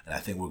model. And I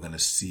think we're going to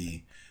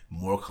see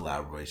more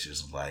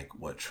collaborations like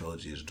what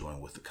Trilogy is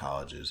doing with the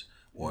colleges,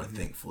 or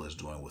Thinkful is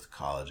doing with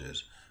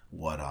colleges,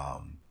 what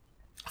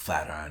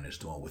Flatiron is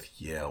doing with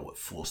Yale, what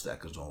Full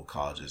Stack is doing with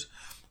colleges.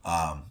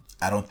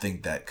 I don't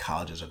think that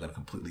colleges are going to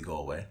completely go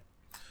away.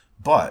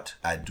 But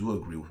I do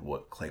agree with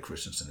what Clay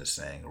Christensen is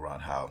saying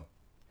around how,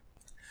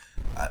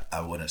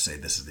 I wouldn't say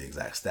this is the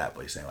exact stat,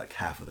 but he's saying like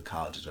half of the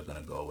colleges are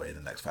going to go away in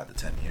the next 5 to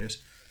 10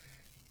 years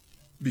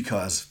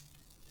because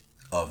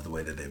of the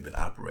way that they've been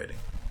operating.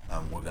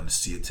 We're going to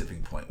see a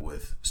tipping point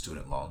with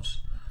student loans,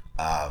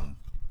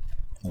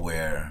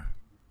 where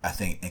I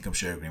think income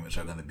share agreements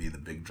are going to be the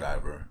big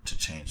driver to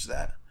change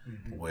that.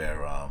 Mm-hmm.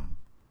 Where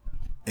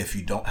if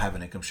you don't have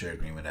an income share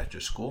agreement at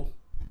your school,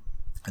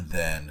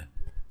 then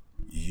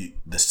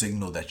the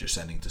signal that you're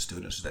sending to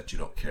students is that you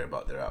don't care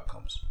about their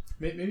outcomes.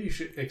 Maybe you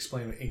should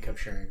explain what income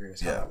sharing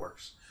agreements, how that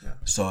works. Yeah.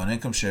 So an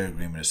income share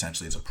agreement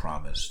essentially is a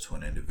promise to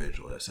an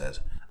individual that says,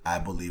 I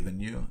believe in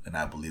you and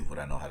I believe what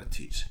I know how to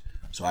teach.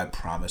 So I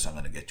promise I'm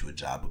going to get you a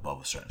job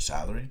above a certain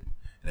salary.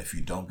 And if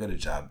you don't get a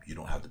job, you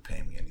don't have to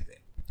pay me anything.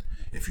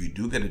 If you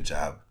do get a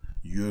job,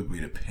 you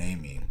agree to pay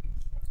me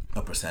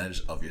a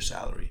percentage of your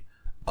salary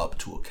up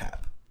to a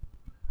cap.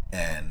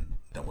 And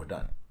then we're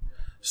done.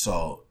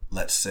 So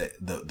let's say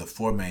the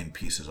four main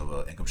pieces of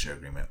an income share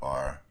agreement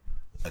are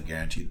a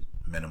guaranteed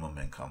minimum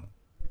income,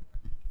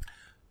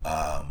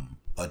 a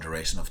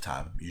duration of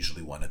time,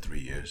 usually 1 to 3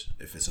 years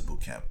if it's a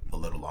boot camp, a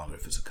little longer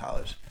if it's a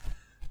college,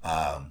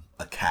 a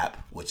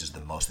cap, which is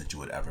the most that you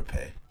would ever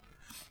pay,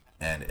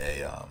 and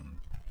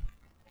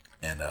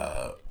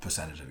a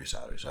percentage of your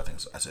salary. So I think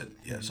I said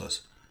So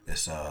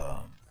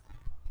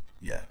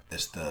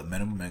it's the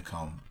minimum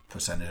income,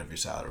 percentage of your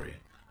salary,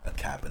 a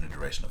cap, and a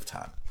duration of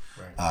time.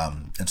 Right.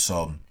 And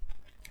so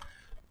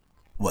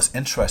what's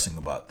interesting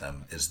about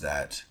them is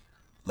that,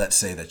 let's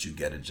say that you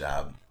get a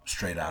job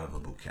straight out of a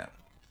boot camp,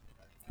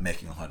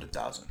 making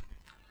 $100,000,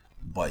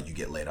 but you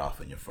get laid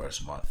off in your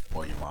first month,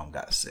 or your mom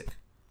got sick.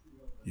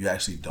 You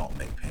actually don't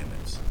make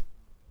payments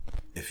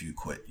if you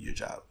quit your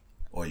job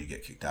or you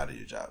get kicked out of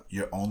your job.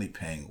 You're only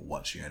paying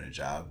once you're in a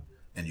job,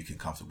 and you can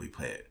comfortably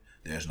pay it.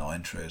 There's no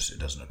interest. It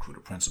doesn't accrue to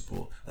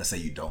principal. Let's say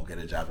you don't get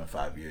a job in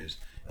 5 years.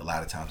 A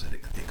lot of times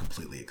it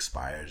completely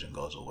expires and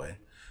goes away.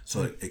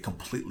 So it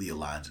completely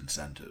aligns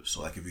incentives.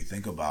 So like if you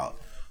think about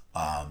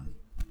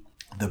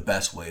the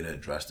best way to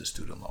address the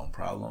student loan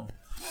problem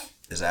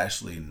is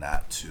actually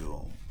not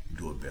to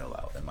do a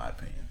bailout, in my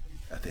opinion.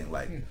 I think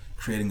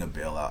creating a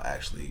bailout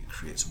actually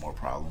creates more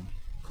problem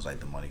because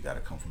the money got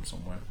to come from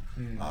somewhere,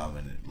 and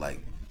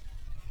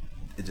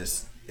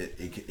it's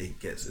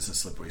a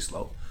slippery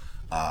slope.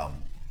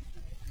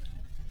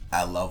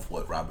 I love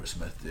what Robert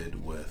Smith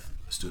did with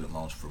student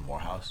loans for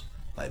Morehouse,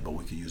 but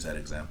we could use that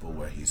example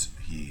where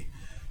he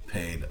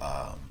paid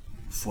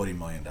 $40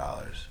 million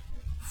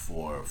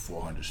for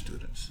 400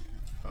 students.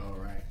 Oh,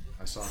 right.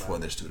 I saw that. For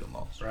their student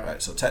loans.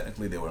 Right. So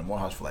technically they were in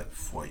Morehouse for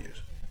 4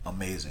 years.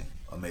 Amazing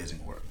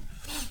work.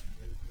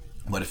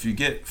 But if you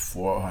get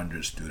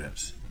 400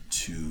 students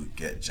to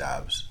get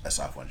jobs as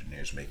software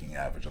engineers making an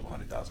average of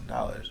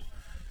 $100,000,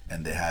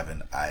 and they have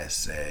an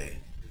ISA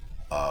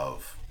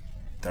of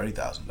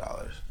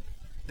 $30,000,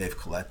 they've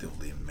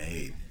collectively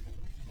made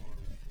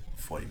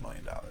 $40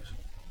 million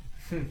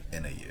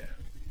in a year.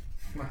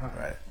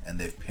 Right? And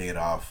they've paid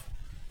off,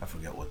 I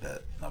forget what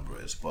that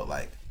number is, but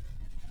I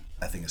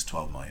think it's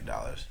 $12 million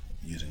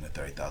using the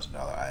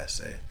 $30,000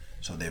 ISA.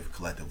 So they've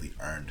collectively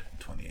earned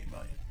 $28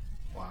 million.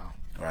 Wow.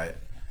 Right?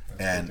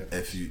 That's and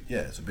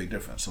it's a big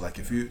difference. So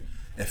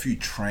if you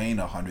train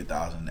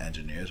 100,000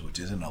 engineers, which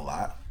isn't a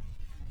lot,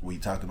 we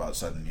talked about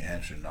Southern New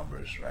Hampshire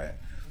numbers, right?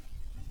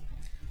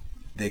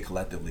 They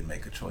collectively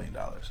make $1 trillion.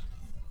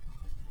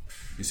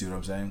 You see what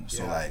I'm saying?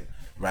 So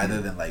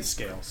rather than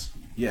scales.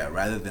 Yeah,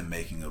 rather than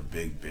making a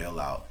big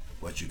bailout,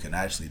 what you can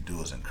actually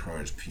do is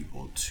encourage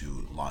people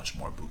to launch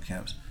more boot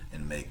camps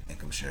and make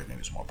income share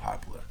agreements more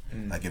popular.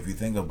 If you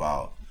think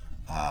about,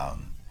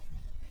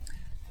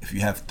 if you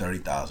have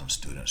 30,000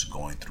 students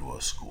going through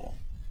a school,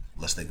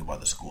 let's think about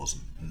the school's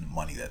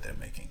money that they're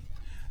making.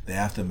 They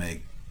have to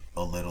make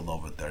a little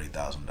over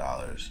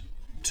 $30,000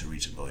 to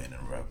reach $1 billion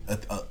in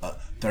revenue.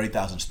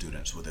 30,000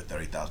 students with a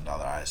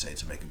 $30,000 ISA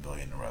to make $1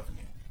 billion in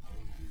revenue,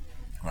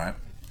 right?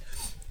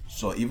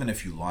 So even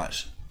if you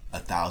launch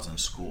 1,000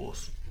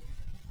 schools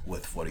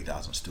with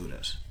 40,000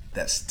 students,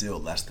 that's still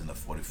less than the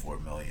 44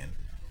 million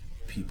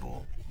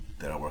people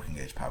that are working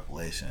age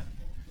population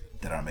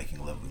that are making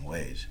a living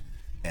wage,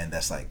 and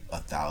that's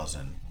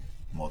 1,000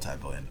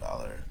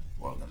 multi-billion-dollar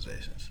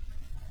organizations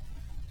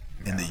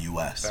in the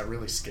U.S. That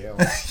really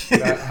scales.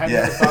 I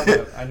never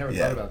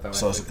thought about that.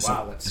 So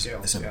that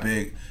scales. It's a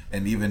big,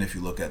 and even if you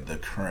look at the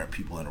current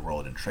people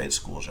enrolled in trade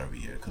schools every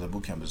year, because a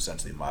boot camp is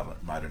essentially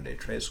modern day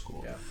trade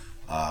school.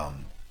 Yeah.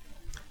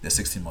 There's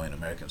 16 million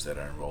Americans that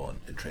are enrolled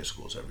in trade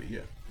schools every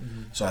year.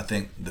 So I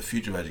think the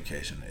future of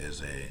education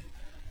is a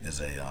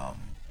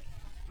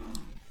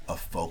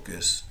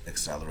focused,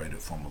 accelerated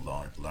form of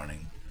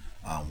learning,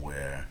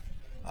 where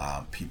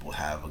people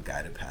have a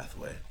guided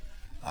pathway.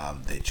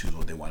 They choose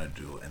what they want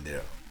to do, and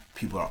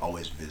people are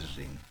always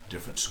visiting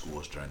different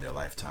schools during their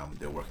lifetime.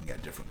 They're working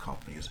at different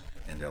companies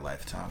in their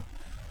lifetime,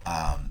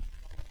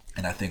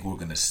 and I think we're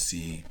going to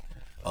see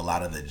a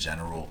lot of the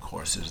general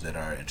courses that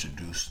are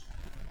introduced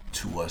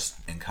to us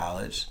in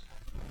college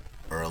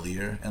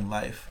earlier in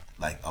life,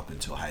 like up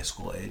until high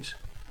school age.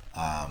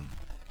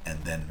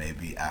 And then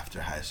maybe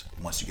after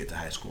once you get to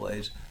high school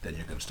age, then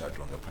you're going to start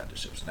doing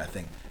apprenticeships. And I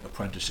think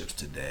apprenticeships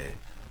today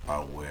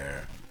are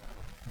where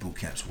boot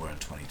camps were in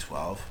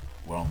 2012,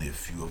 where only a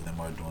few of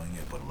them are doing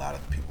it, but a lot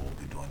of people will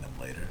be doing them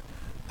later.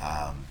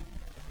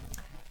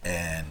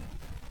 And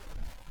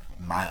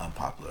my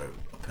unpopular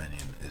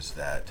opinion is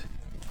that,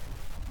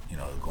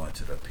 going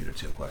to Peter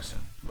Thiel question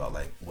about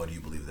like, what do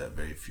you believe that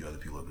very few other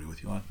people agree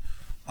with you on?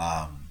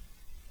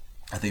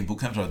 I think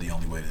boot camps are the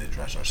only way to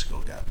address our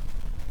skill gap.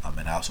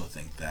 And I also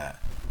think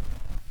that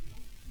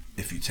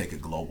if you take a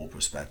global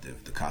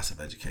perspective, the cost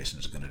of education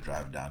is going to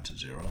drive down to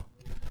zero.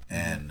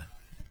 And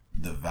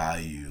the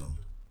value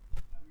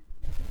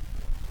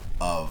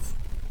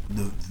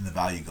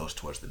goes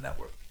towards the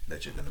network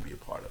that you're going to be a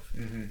part of.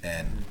 Mm-hmm.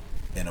 And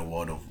in a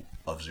world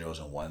of zeros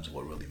and ones,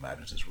 what really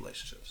matters is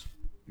relationships.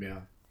 Yeah.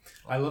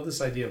 I love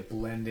this idea of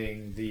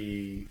blending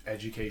the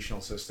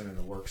educational system and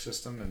the work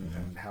system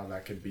and how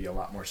that could be a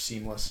lot more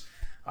seamless.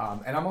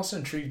 And I'm also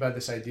intrigued by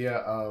this idea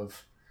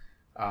of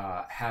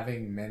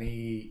having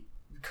many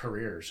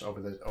careers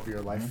over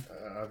your life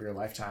of your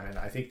lifetime. And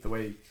I think the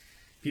way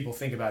people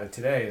think about it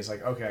today is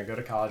like, okay, I go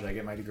to college, I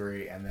get my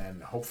degree, and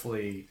then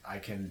hopefully I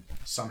can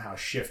somehow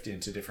shift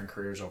into different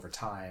careers over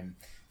time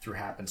through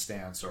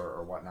happenstance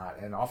or whatnot.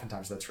 And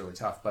oftentimes that's really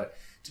tough. But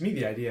to me,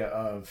 the idea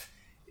of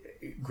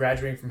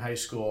graduating from high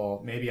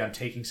school, maybe I'm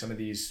taking some of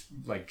these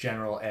like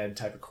general ed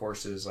type of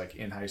courses like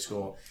in high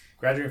school,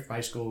 graduating from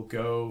high school,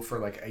 go for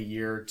like a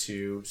year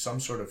to some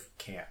sort of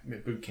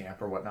boot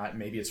camp or whatnot.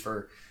 Maybe it's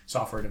for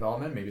software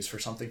development. Maybe it's for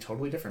something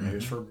totally different. Maybe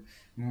it's for,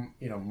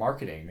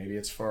 marketing. Maybe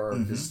it's for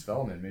business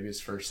development. Maybe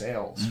it's for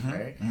sales,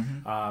 right?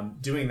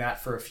 Doing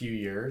that for a few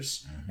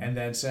years and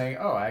then saying,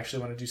 oh, I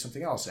actually want to do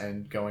something else,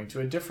 and going to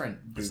a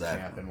different boot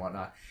camp and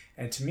whatnot.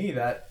 And to me,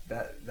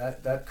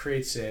 that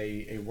creates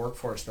a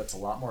workforce that's a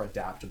lot more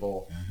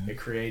adaptable. It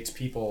creates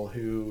people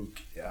who,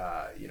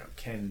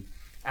 can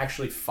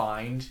actually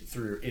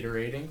through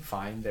iterating,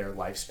 find their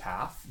life's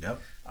path. Yep.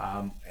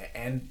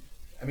 And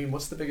I mean,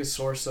 what's the biggest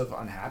source of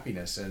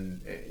unhappiness in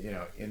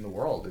the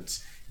world?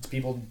 It's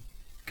people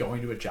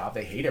going to a job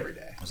they hate every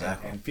day.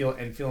 Exactly. and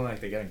feeling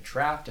like they're getting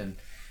trapped, and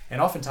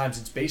oftentimes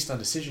it's based on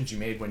decisions you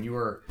made when you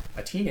were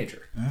a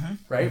teenager,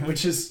 right?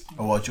 Which is,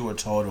 or what you were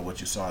told or what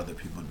you saw other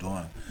people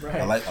doing.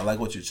 Right. I like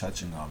what you're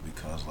touching on,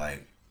 because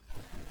like,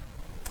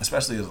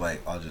 especially as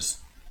like,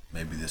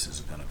 maybe this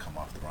is going to come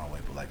off the wrong way,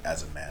 but like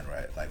as a man,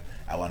 right? Like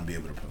I want to be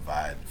able to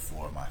provide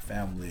for my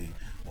family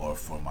or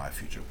for my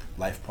future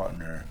life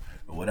partner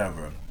or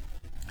whatever.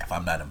 If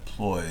I'm not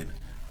employed,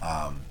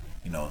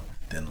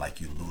 then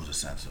like you lose a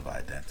sense of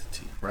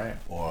identity, right?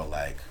 Or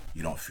like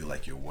you don't feel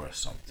like you're worth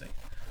something.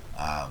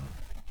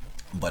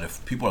 But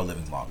if people are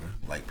living longer,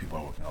 like people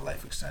are working on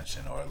life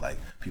extension, or like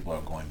people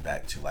are going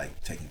back to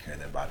like taking care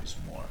of their bodies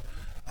more,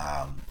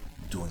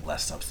 doing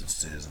less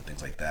substances and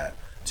things like that.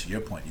 To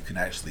your point, you can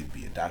actually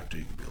be a doctor,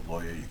 you could be a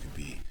lawyer, you could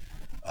be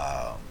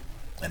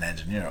an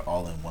engineer,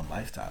 all in one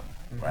lifetime,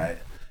 right?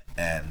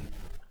 And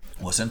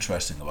what's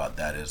interesting about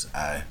that is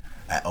I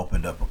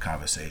opened up a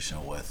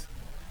conversation with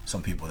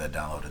some people that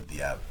downloaded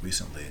the app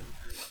recently,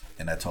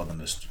 and I told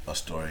them a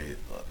story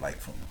like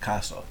from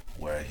Picasso,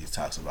 where he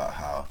talks about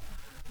how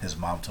his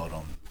mom told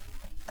him,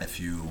 if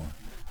you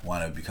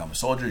want to become a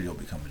soldier, you'll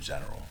become a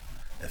general.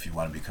 If you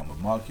want to become a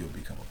monk, you'll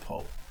become a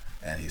pope.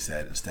 And he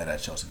said, instead I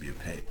chose to be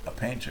a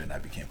painter, and I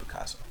became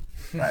Picasso,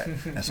 right?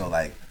 And so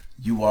like,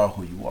 you are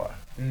who you are,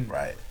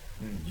 right?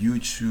 You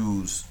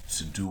choose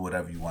to do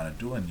whatever you want to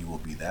do, and you will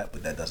be that,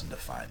 but that doesn't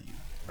define you,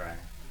 right?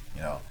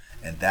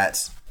 And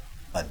that's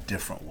a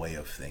different way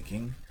of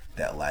thinking,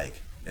 that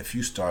like, if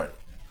you start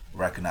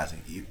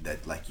recognizing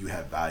that like you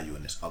have value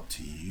and it's up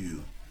to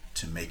you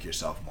to make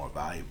yourself more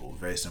valuable,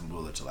 very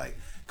similar to like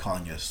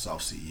calling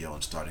yourself CEO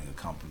and starting a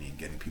company and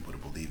getting people to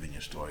believe in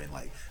your story and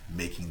like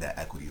making that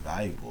equity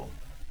valuable.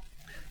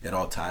 It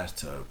all ties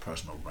to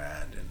personal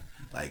brand and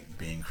like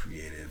being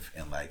creative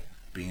and like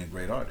being a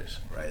great artist,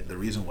 right? The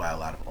reason why a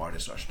lot of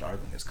artists are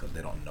starving is because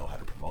they don't know how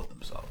to promote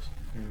themselves.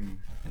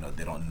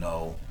 They don't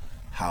know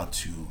how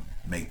to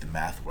make the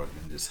math work,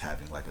 and just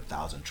having like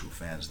 1,000 true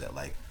fans that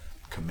like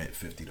commit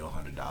 $50 to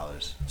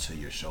 $100 to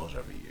your shows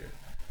every year.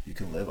 You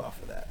can live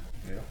off of that.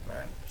 Yeah.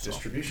 Right.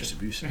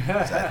 Distribution.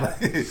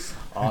 Exactly.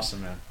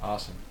 Awesome, man.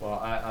 Awesome. Well,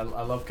 I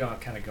love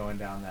going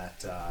down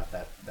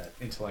that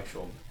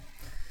intellectual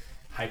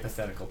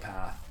hypothetical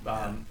path.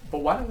 But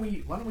why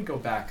don't we go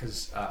back?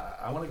 Because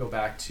I want to go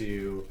back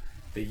to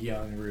the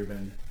young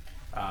Ruben.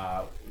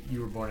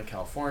 You were born in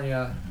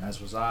California, as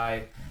was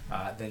I.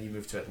 Then you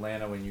moved to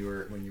Atlanta when you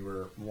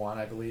were 1,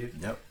 I believe.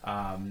 Yep.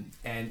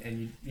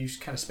 And you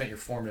kind of spent your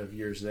formative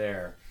years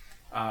there.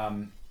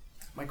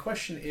 My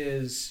question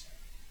is,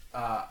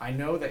 I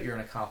know that you're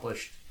an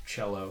accomplished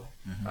cello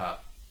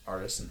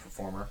artist and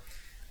performer.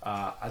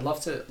 I'd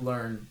love to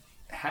learn,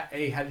 how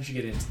did you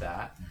get into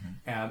that?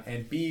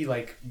 And B,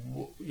 like,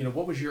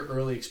 what was your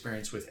early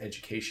experience with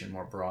education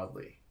more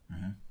broadly?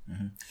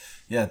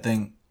 Yeah, I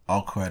think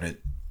all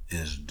credit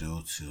is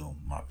due to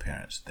my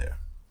parents there.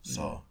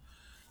 So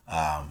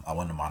I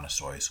went to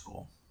Montessori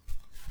school.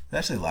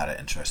 There's actually a lot of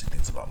interesting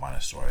things about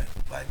Montessori.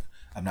 Like,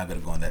 I'm not going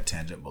to go on that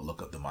tangent, but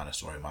look up the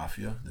Montessori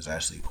Mafia. There's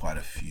actually quite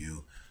a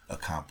few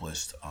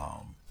accomplished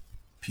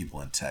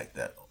people in tech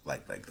that,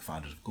 like the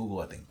founders of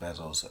Google, I think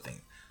Bezos, I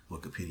think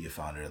Wikipedia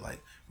founder,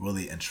 like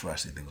really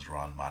interesting things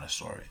around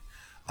Montessori.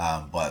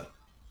 But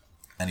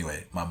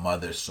anyway, my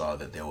mother saw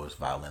that there was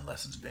violin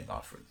lessons being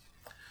offered.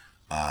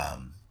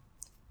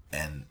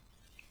 And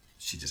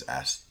she just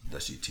asked,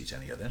 does she teach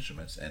any other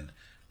instruments? And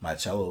my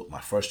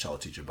first cello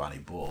teacher, Bonnie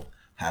Bull,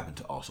 happened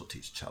to also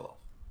teach cello.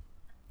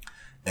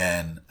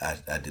 And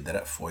I did that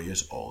at 4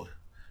 years old.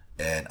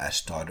 And I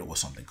started with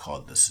something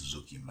called the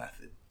Suzuki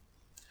method.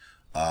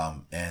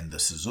 And the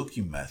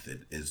Suzuki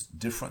method is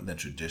different than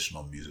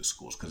traditional music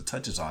schools because it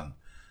touches on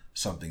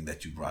something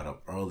that you brought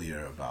up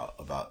earlier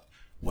about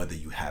whether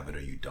you have it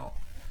or you don't.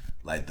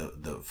 Like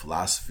the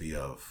philosophy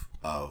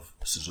of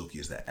Suzuki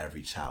is that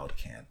every child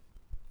can,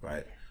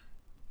 right?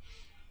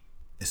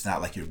 It's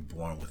not like you're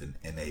born with an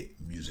innate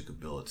music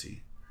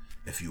ability.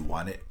 If you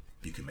want it,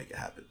 you can make it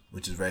happen,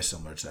 which is very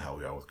similar to how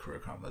we are with Career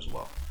Karma as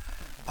well.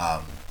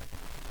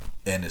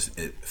 And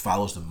it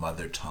follows the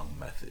mother tongue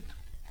method,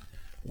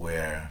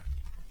 where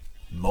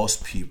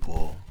most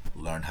people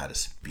learn how to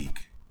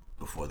speak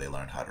before they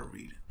learn how to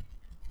read,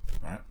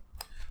 right?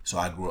 So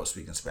I grew up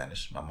speaking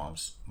Spanish. My mom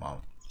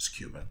is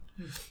Cuban.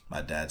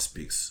 My dad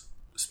speaks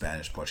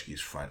Spanish, Portuguese,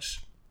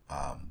 French,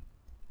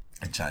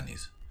 and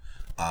Chinese.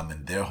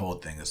 And their whole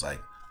thing is like,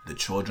 the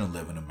children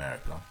live in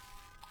America.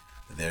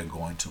 They're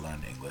going to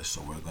learn English,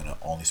 so we're going to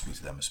only speak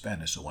to them in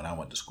Spanish. So when I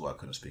went to school, I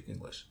couldn't speak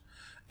English.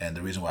 And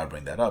the reason why I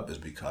bring that up is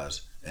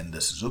because in the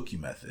Suzuki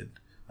method,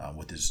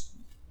 which is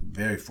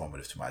very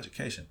formative to my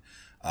education,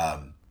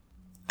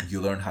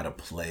 you learn how to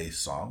play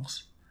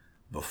songs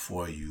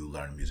before you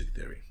learn music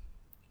theory,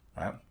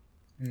 right?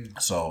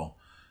 So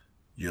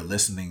you're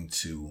listening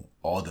to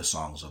all the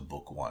songs of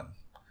book one.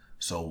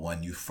 So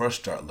when you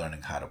first start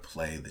learning how to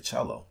play the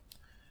cello,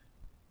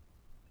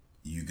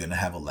 you're going to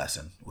have a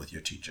lesson with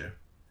your teacher.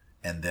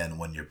 And then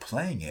when you're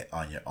playing it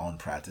on your own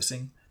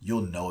practicing,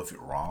 you'll know if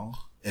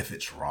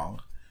it's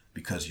wrong,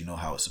 because you know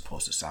how it's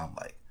supposed to sound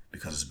like,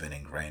 because it's been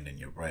ingrained in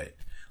your brain.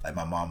 Like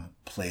my mom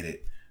played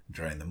it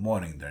during the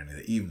morning, during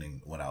the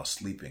evening when I was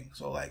sleeping.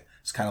 So like,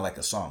 it's kind of like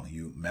a song.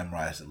 You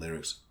memorize the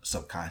lyrics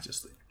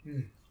subconsciously.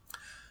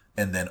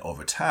 And then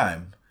over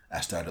time, I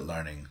started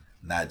learning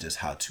not just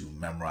how to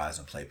memorize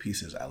and play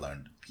pieces. I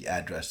learned the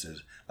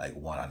addresses, like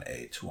 1 on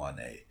A, 2 on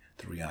A,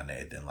 3 on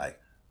A, then like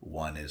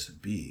 1 is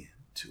B,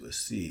 2 is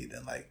C,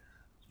 then like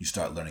you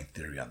start learning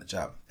theory on the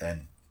job.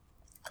 And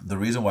the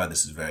reason why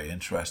this is very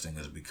interesting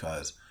is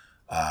because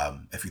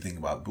if you think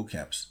about boot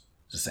camps,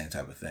 it's the same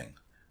type of thing,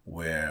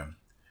 where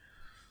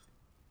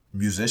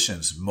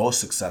musicians, most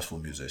successful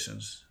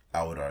musicians,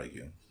 I would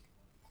argue,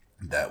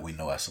 that we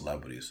know as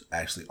celebrities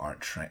actually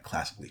aren't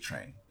classically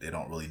trained. They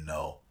don't really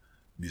know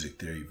music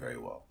theory very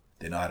well.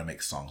 They know how to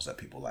make songs that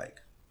people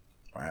like,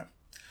 right?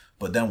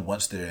 But then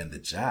once they're in the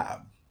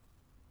job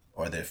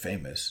or they're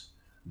famous,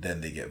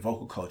 then they get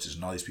vocal coaches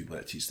and all these people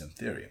that teach them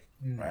theory,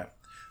 right?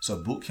 So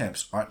boot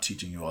camps aren't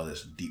teaching you all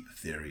this deep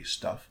theory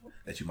stuff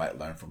that you might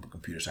learn from a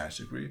computer science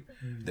degree.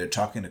 They're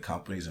talking to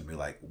companies and be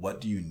like,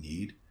 what do you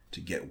need to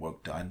get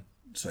work done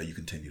so you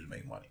continue to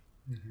make money?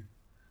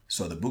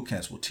 So the boot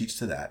camps will teach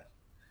to that,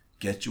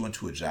 get you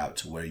into a job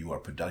to where you are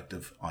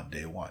productive on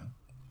day one.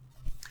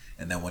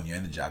 And then when you're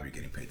in the job, you're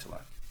getting paid to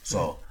learn.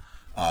 So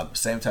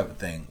same type of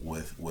thing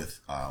with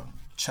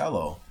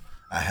cello.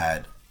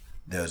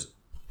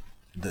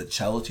 The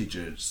cello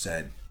teacher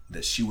said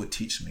that she would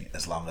teach me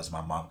as long as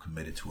my mom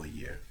committed to a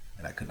year,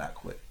 and I could not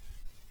quit.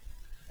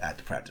 I had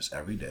to practice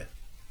every day.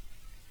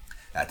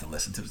 I had to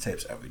listen to the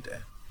tapes every day.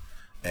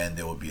 And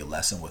there would be a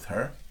lesson with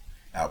her.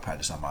 I would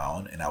practice on my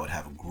own, and I would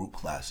have group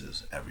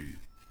classes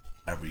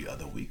every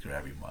other week or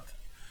every month.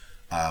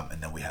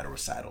 And then we had a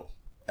recital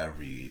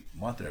every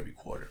month or every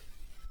quarter.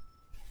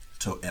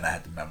 And I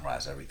had to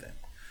memorize everything.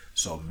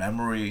 So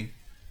memory,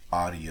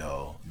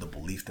 audio, the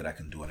belief that I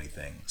can do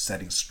anything,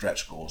 setting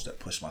stretch goals that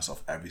push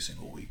myself every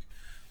single week,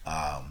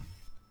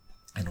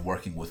 and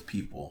working with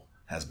people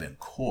has been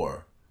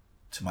core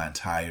to my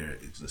entire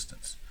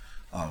existence.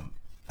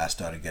 I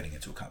started getting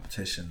into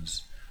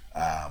competitions.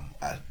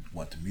 I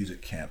went to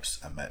music camps.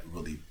 I met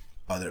really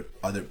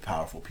other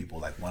powerful people.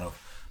 Like one of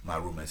my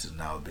roommates is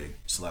now a big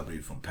celebrity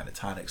from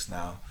Pentatonix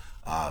now.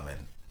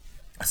 And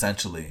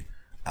essentially,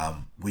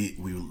 we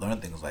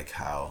learn things like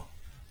how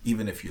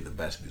even if you're the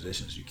best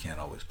musicians, you can't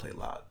always play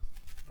loud,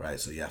 right?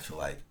 So you have to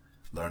like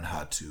learn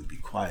how to be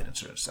quiet in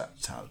certain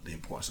times, the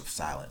importance of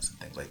silence and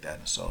things like that.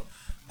 And so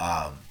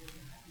I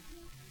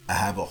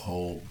have a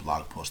whole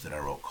blog post that I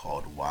wrote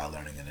called Why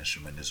Learning an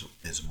Instrument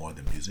is More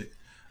Than Music.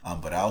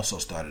 But I also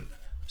started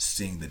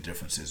seeing the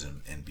differences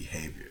in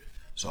behavior.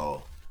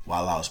 So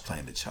while I was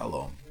playing the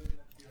cello,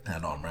 and I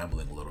know I'm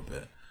rambling a little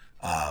bit,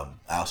 I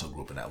also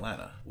grew up in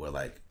Atlanta, where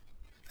like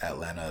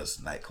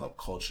Atlanta's nightclub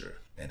culture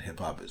and hip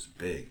hop is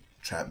big,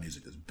 trap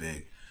music is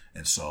big.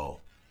 And so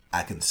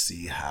I can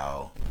see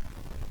how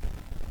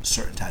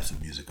certain types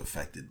of music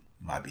affected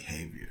my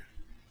behavior,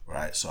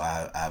 right? So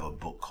I have a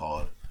book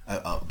called,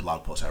 a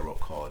blog post I wrote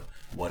called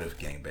 "What If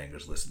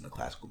Gangbangers Listen to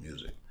Classical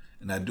Music?"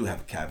 And I do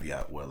have a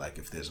caveat where, like,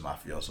 if there's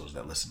mafiosos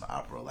that listen to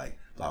opera, like,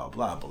 blah, blah,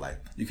 blah, but, like,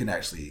 you can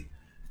actually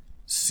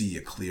see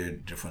a clear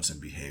difference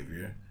in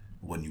behavior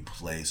when you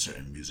play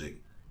certain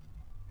music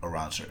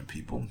around certain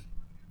people.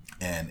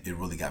 And it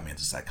really got me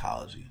into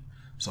psychology.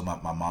 So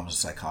my mom's a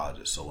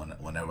psychologist, so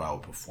whenever I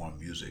would perform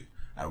music,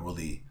 I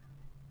really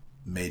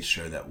made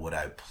sure that what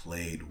I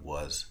played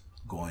was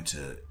going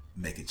to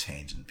make a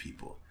change in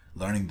people.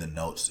 Learning the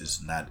notes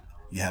is not,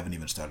 you haven't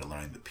even started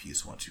learning the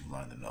piece once you've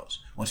learned the notes.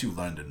 Once you've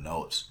learned the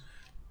notes,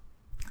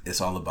 it's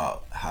all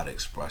about how to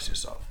express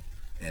yourself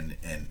and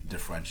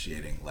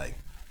differentiating, like,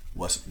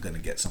 what's going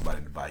to get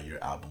somebody to buy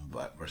your album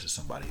versus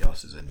somebody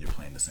else's, and you're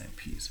playing the same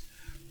piece.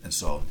 And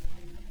so,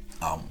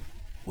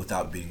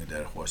 without beating a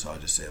dead horse, I'll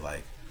just say,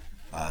 like,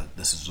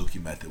 the Suzuki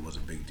method was a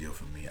big deal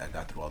for me. I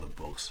got through all the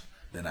books.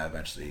 Then I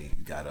eventually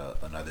got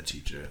another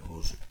teacher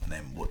whose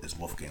name is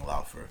Wolfgang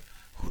Laufer,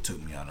 who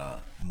took me on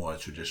a more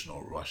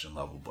traditional Russian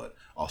level, but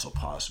also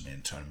polished me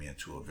and turned me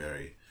into a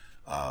very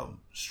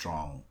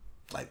strong,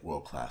 like,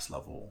 world-class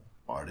level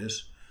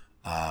artist.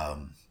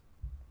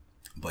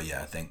 But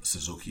yeah, I think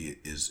Suzuki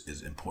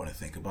is important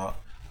to think about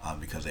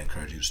because they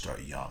encourage you to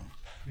start young.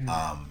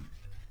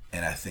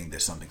 And I think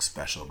there's something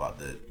special about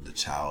the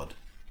child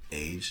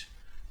age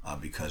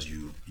because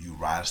you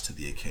rise to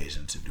the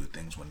occasion to do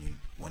things when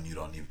you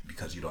don't even,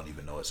 because you don't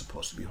even know it's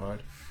supposed to be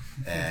hard,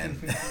 and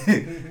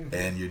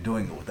and you're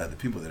doing it with other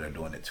people that are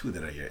doing it too,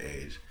 that are your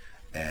age,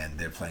 and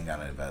they're playing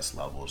on advanced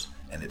levels,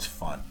 and it's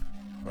fun,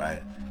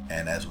 right?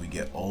 And as we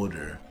get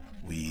older,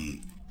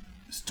 we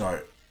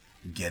start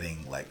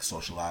getting, like,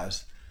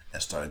 socialized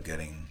and start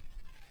getting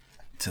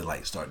to,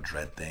 like, start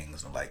dread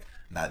things and, like,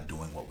 not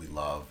doing what we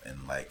love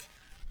and, like,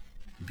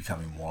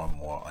 becoming more and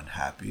more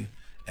unhappy.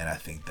 And I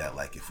think that,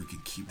 like, if we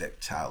could keep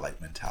that childlike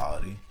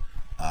mentality,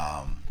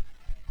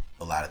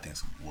 a lot of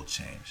things will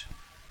change.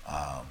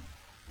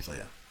 So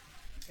yeah.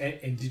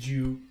 And did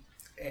you,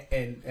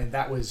 and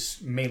that was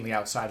mainly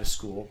outside of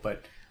school,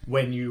 but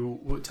when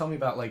you tell me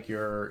about, like,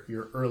 your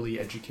early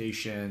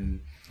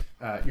education,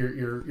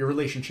 your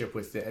relationship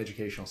with the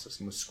educational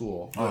system, with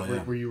school.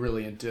 Were you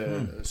really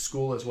into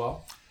school as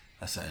well?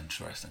 That's an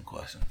interesting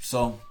question.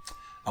 So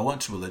I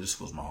went to religious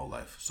schools my whole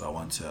life. So I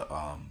went to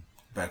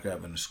Becker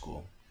Adventist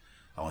School,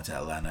 I went to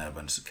Atlanta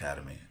Adventist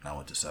Academy, and I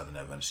went to Southern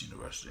Adventist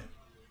University.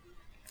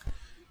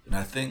 And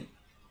I think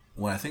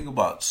when I think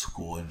about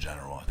school in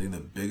general, I think the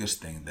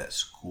biggest thing that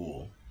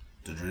school,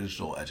 the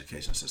traditional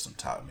education system,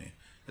 taught me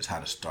is how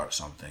to start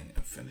something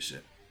and finish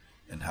it,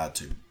 and how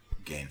to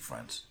gain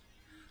friends.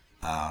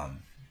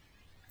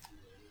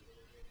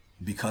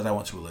 Because I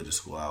went to religious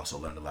school, I also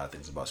learned a lot of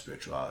things about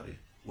spirituality,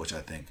 which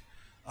I think,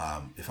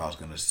 if I was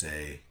going to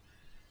say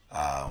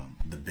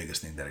the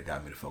biggest thing that it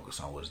got me to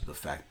focus on was the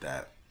fact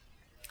that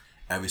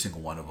every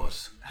single one of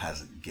us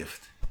has a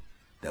gift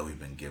that we've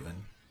been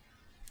given,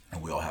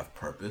 and we all have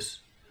purpose,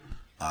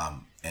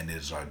 and it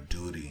is our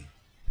duty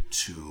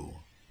to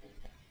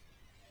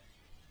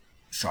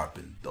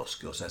sharpen those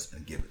skill sets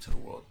and give it to the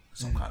world in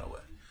some kind of way.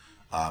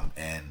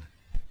 And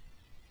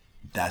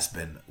that's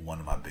been one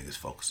of my biggest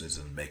focuses,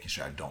 in making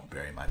sure I don't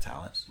bury my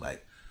talents.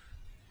 Like,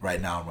 right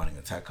now I'm running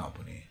a tech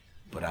company,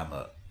 but I'm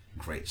a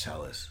great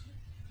cellist.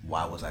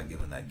 Why was I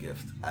given that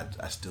gift?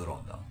 I still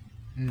don't know.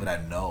 But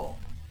I know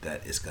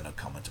that it's going to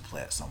come into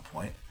play at some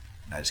point,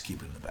 and I just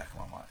keep it in the back of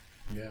my mind.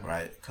 Yeah.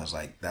 Right? Because,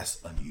 like,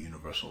 that's a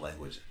universal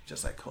language,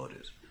 just like code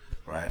is.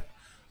 Right?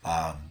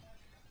 I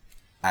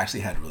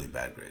actually had really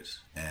bad grades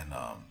in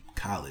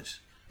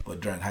college, but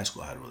during high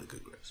school I had really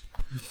good grades.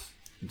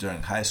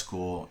 During high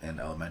school and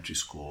elementary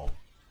school,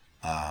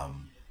 I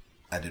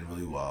did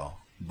really well,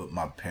 but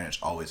my parents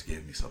always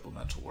gave me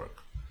supplemental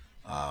work,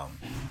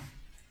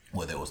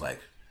 whether it was, like,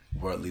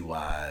 Wordly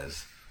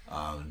Wise,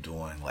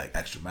 doing, like,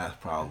 extra math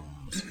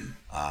problems,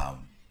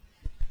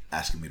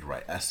 asking me to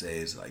write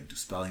essays, like, do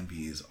spelling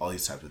bees, all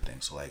these types of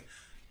things. So, like,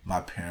 my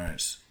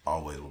parents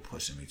always were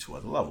pushing me to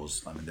other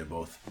levels. I mean, they're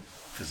both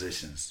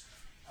physicians,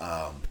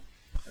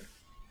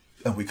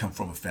 and we come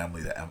from a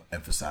family that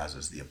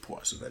emphasizes the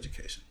importance of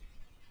education.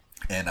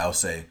 And I would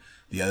say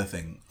the other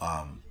thing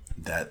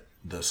that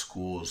the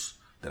schools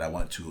that I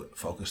went to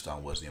focused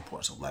on was the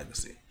importance of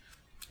legacy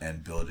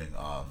and building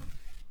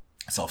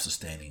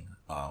self-sustaining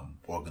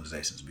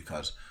organizations,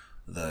 because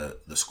the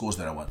schools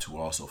that I went to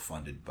were also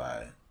funded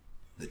by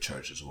the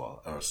church as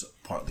well, or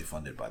partly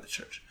funded by the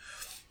church.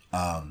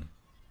 And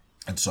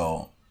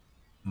so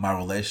my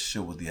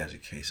relationship with the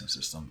education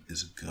system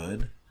is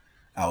good.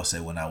 I would say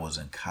when I was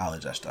in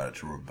college, I started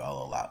to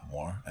rebel a lot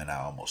more, and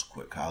I almost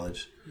quit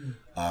college.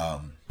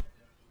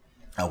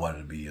 I wanted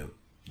to be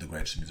the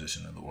greatest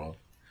musician in the world.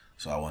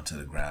 So I went to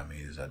the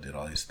Grammys, I did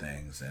all these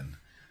things, and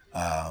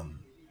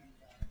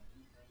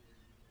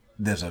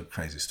there's a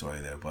crazy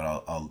story there,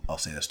 but I'll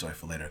say that story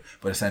for later.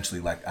 But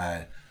essentially, like,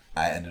 I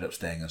ended up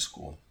staying in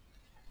school.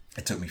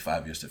 It took me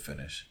 5 years to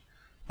finish,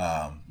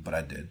 but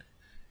I did.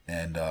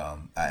 and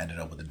I ended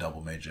up with a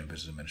double major in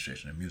business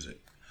administration and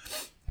music.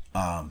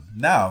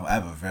 Now I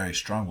have a very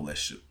strong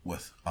relationship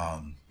with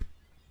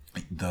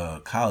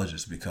the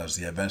colleges because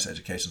the advanced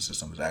education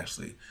system is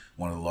actually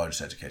one of the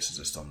largest education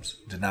systems,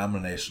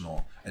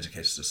 denominational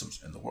education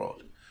systems in the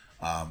world.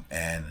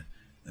 And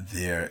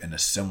they're in a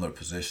similar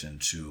position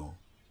to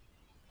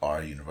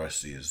our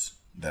universities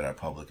that are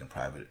public and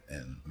private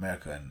in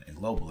America and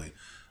globally,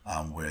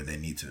 where they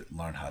need to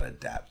learn how to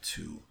adapt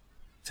to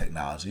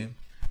technology.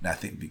 And I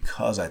think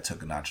because I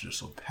took a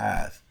non-traditional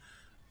path,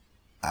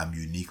 I'm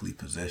uniquely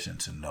positioned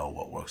to know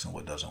what works and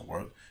what doesn't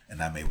work,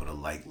 and I'm able to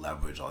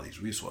leverage all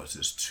these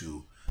resources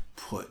to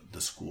put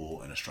the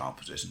school in a strong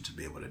position to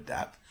be able to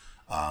adapt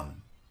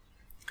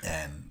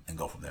and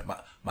go from there.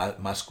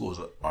 My schools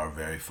are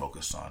very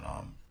focused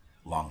on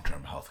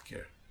long-term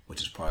healthcare,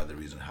 which is part of the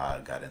reason how I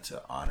got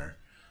into honor.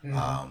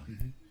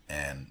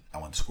 And I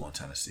went to school in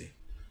Tennessee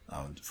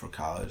for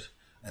college,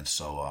 and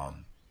so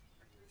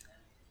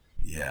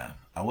yeah,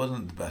 I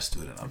wasn't the best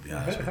student, I'll be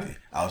honest with you.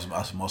 I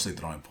was mostly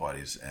throwing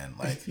parties and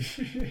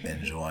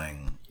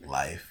enjoying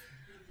life.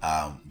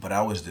 But I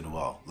always did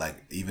well.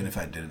 Even if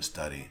I didn't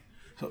study.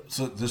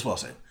 So this is what I'll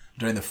say.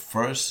 During the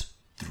first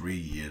 3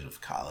 years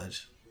of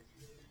college,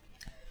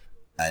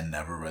 I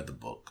never read the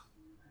book.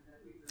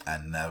 I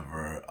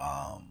never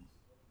I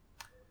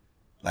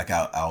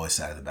always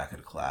sat at the back of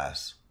the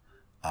class.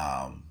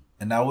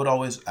 And I would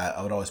always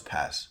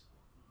pass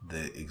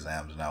the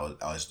exams, and I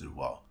always did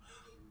well.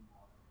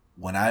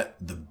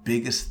 The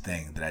biggest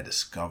thing that I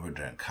discovered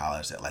during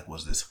college that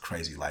was this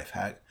crazy life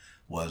hack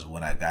was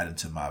when I got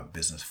into my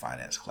business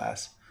finance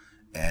class,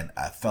 and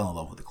I fell in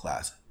love with the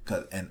class.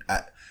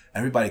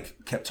 Everybody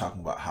kept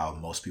talking about how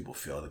most people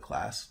fail the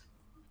class,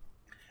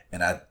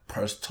 and I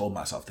told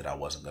myself that I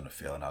wasn't going to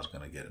fail and I was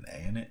going to get an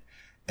A in it.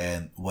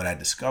 And what I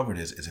discovered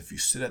is if you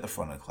sit at the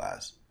front of the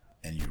class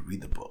and you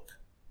read the book,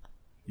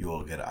 you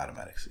will get an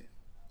automatic C.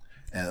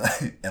 And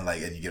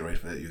you get ready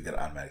for it, you get an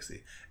automatic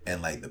C.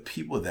 And the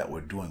people that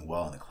were doing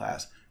well in the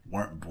class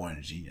weren't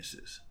born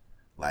geniuses.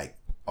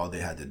 All they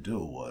had to do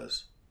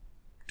was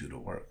do the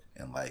work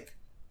and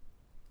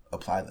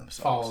apply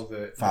themselves. Follow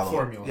the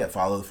formula. Yeah,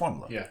 follow the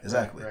formula. Yeah,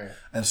 exactly. Right.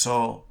 And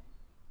so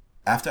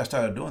after I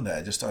started doing that,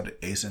 I just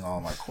started acing all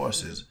my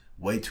courses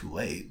way too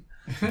late.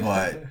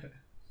 But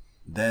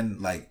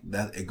then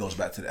that it goes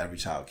back to the every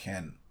child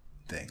can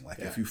thing.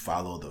 If you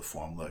follow the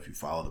formula, if you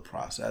follow the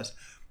process,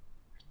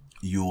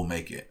 you will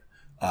make it.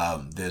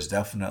 There's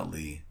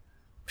definitely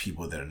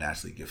people that are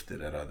naturally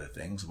gifted at other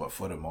things, but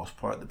for the most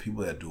part, the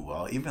people that do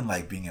well, even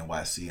being in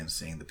YC and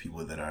seeing the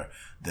people that are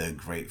the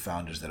great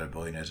founders that are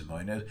billionaires and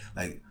millionaires,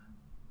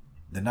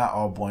 they're not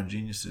all born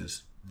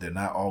geniuses. They're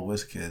not all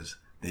whiz kids.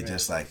 They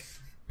just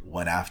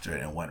went after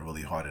it and went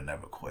really hard and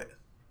never quit.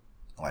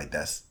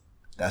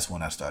 That's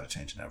when I started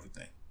changing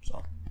everything.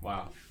 So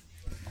wow.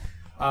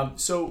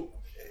 So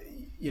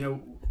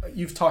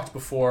you've talked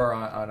before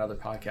on other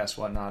podcasts,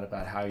 whatnot,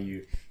 about how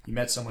you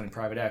met someone in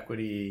private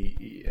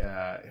equity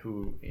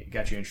who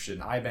got you interested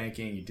in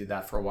iBanking. You did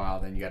that for a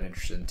while, then you got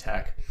interested in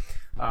tech.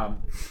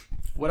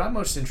 What I'm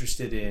most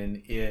interested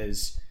in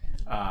is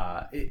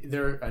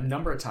there are a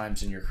number of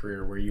times in your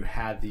career where you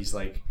had these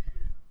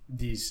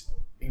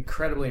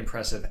incredibly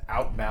impressive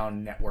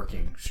outbound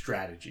networking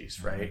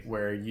strategies, right? Mm-hmm.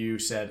 Where you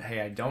said,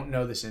 hey, I don't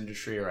know this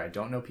industry, or I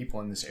don't know people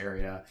in this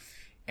area.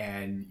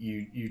 And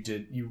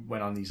you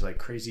went on these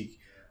crazy,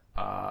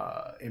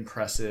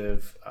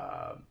 impressive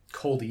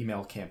cold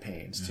email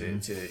campaigns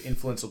to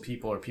influential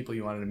people or people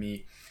you wanted to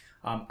meet.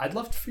 I'd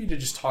love for you to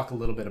just talk a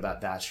little bit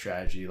about that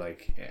strategy,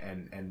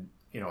 and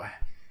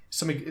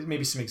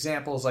maybe some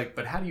examples,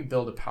 but how do you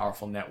build a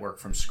powerful network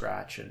from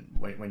scratch, and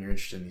when you're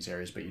interested in these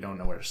areas but you don't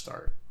know where to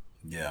start?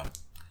 Yeah,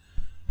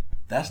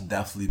 that's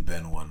definitely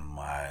been one of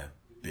my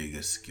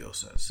biggest skill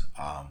sets.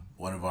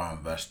 One of our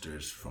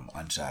investors from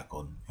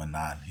Unshackled,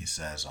 Manan, he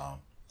says,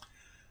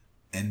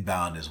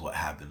 inbound is what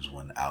happens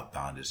when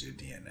outbound is your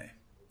DNA.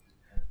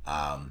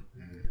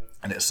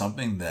 And it's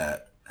something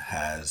that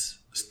has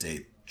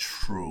stayed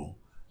true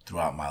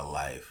throughout my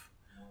life.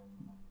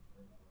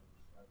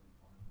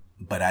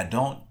 But I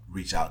don't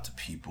reach out to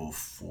people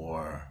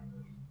for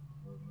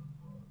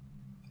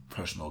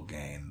personal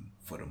gain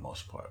for the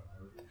most part.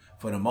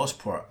 For the most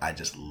part, I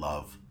just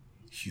love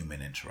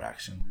human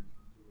interaction.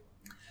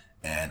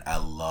 And I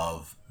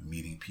love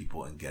meeting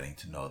people and getting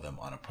to know them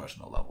on a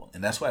personal level.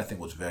 And that's what I think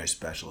was very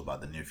special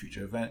about the Near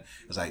Future event.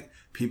 It's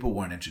people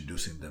weren't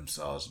introducing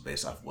themselves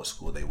based off what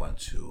school they went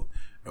to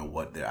or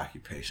what their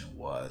occupation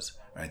was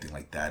or anything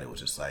like that. It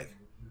was just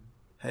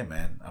hey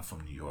man, I'm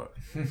from New York.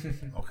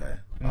 Okay,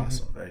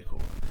 awesome, very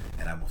cool.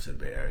 And I moved to the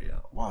Bay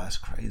Area. Wow, that's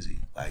crazy.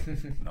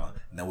 And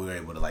then we were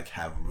able to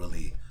have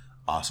really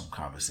awesome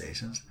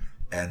conversations.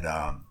 And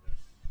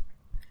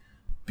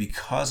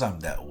because I'm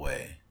that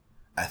way,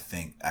 I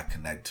think I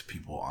connect to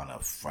people on a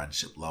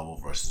friendship level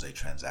versus a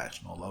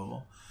transactional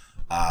level.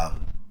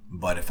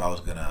 But if I was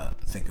gonna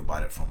think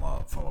about it from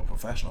a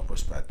professional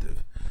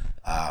perspective,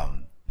 I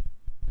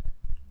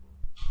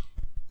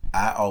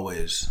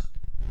always,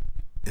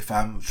 if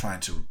I'm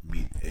trying to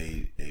meet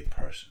a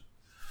person,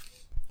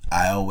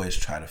 I always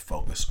try to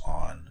focus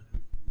on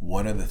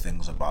what are the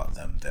things about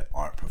them that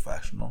aren't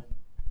professional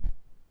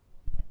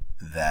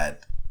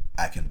that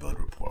I can build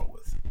rapport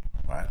with,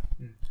 right?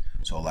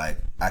 So like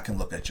I can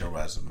look at your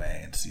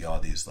resume and see all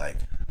these like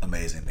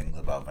amazing things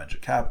about venture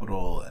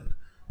capital and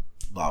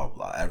blah blah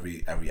blah,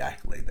 every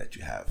accolade that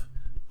you have.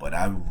 But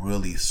I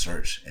really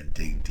search and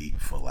dig deep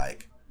for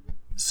like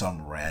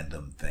some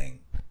random thing,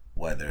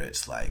 whether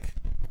it's like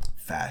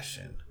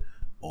fashion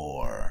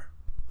or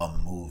a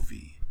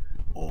movie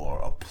or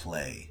a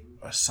play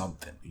or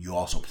something. You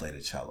also play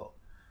the cello,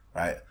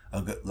 right?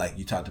 Like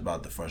you talked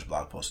about the first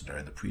blog post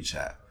during the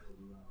pre-chat.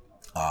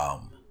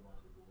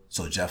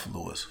 So Jeff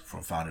Lewis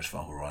from Founders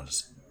Fund, who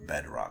runs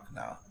Bedrock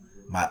now,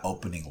 my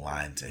opening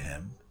line to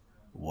him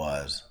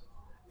was,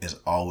 "It's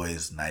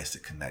always nice to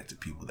connect to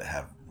people that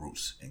have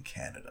roots in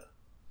Canada."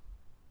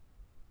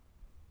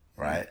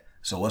 Right?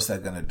 So what's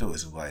that going to do?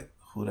 It's like,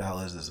 who the hell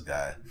is this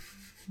guy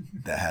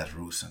that has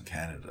roots in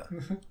Canada?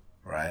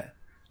 Right?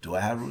 Do I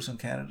have roots in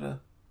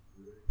Canada?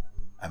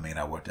 I mean,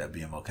 I worked at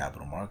BMO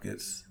Capital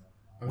Markets,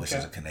 which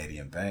is a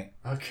Canadian bank.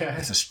 Okay.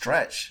 It's a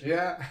stretch.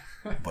 Yeah.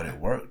 But it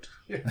worked.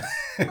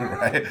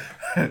 Right?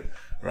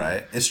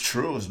 Right? It's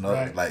true. It's not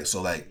Right. like,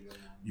 so like,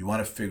 you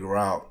want to figure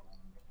out,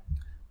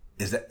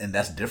 is that, and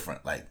that's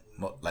different. Like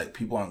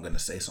people aren't going to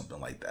say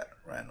something like that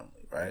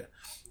randomly. Right?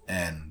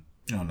 And,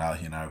 you know, now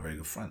he and I are very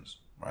good friends.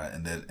 Right?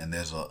 And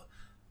there's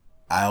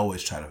I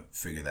always try to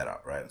figure that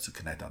out. Right? To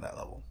connect on that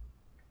level.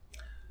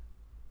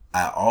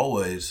 I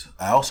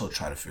also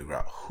try to figure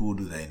out who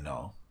do they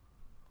know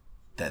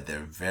that they're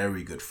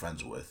very good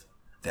friends with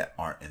that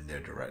aren't in their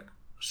direct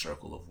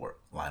circle of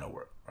work, line of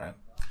work, right?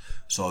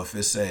 So if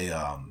it's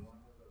an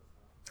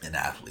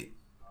athlete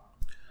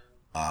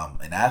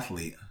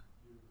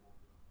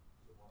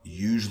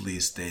usually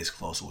stays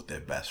closer with their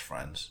best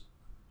friends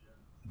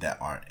that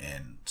aren't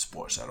in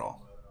sports at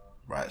all,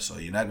 right? So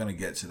you're not going to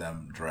get to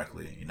them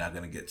directly. You're not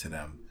going to get to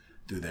them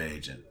through their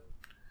agent,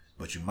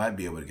 but you might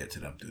be able to get to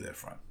them through their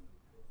friend,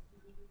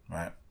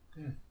 right?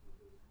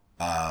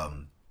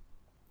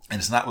 And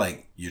it's not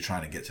like you're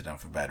trying to get to them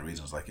for bad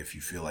reasons. Like if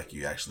you feel like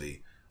you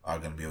actually are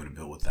going to be able to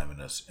build with them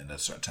in a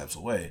certain types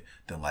of way,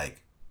 then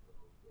like,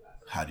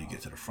 how do you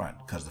get to the friend?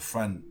 Because the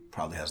friend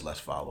probably has less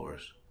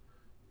followers.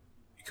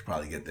 You could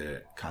probably get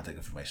their contact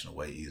information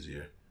way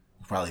easier. You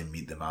could probably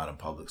meet them out in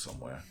public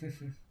somewhere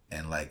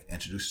and like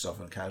introduce yourself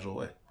in a casual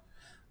way.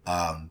 So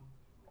I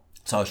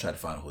always try to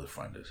find out who the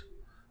friend is.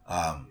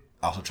 I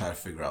also try to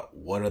figure out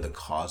what are the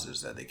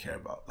causes that they care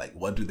about. Like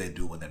what do they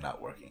do when they're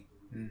not working?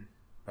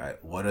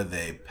 Right? What are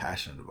they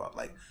passionate about?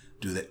 Like,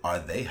 are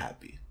they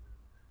happy?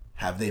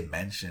 Have they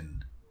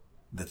mentioned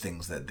the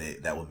things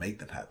that will make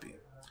them happy?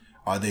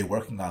 Are they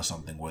working on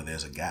something where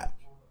there's a gap?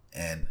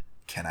 And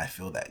can I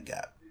fill that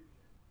gap?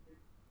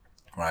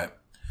 Right?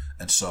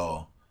 And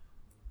so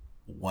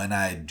when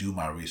I do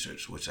my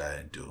research, which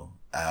I do,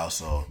 I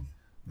also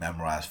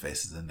memorize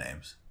faces and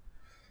names.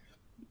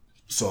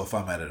 So if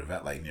I'm at an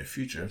event like Near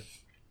Future,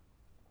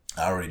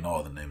 I already know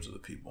all the names of the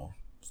people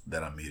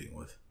that I'm meeting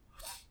with.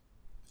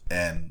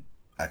 And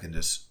I can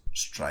just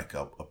strike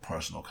up a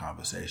personal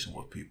conversation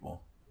with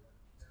people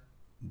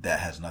that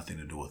has nothing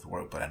to do with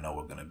work, but I know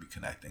we're going to be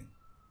connecting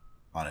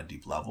on a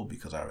deep level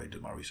because I already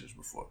did my research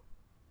before.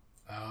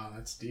 Oh,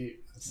 that's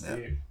deep. That's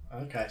deep.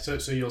 Okay, so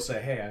you'll say,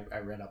 "Hey, I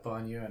read up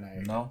on you," and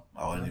I. No,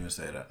 I wouldn't even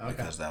say that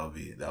because that would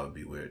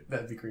be weird.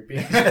 That'd be creepy.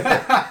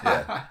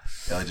 Yeah,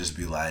 it would just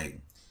be like,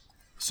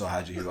 "So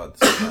how'd you hear about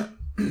this event?"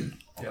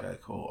 Okay,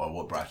 cool. Or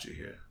what brought you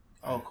here?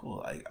 Oh, cool.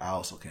 Like I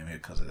also came here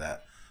because of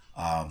that.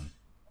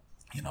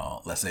 You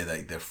know, let's say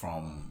that they're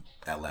from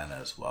Atlanta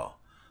as well.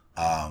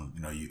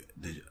 You know,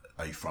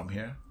 are you from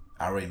here?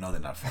 I already know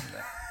they're not from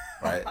there,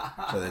 right?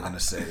 So they're gonna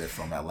say they're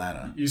from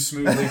Atlanta. You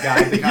smoothly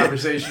guide the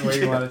conversation where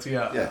you want it to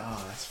go. Yeah.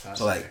 Oh, that's fascinating.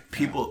 So like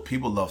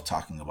people love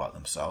talking about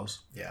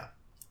themselves. Yeah.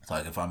 So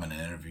like if I'm in an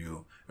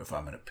interview, or if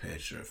I'm in a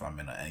pitch, or if I'm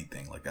in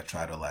anything, like I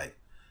try to like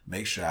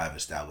make sure I've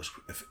established.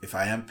 If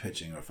I am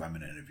pitching or if I'm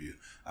in an interview,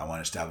 I want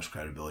to establish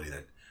credibility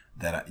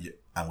that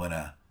I'm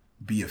gonna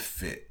be a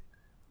fit,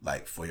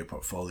 like for your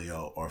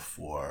portfolio or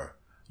for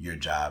your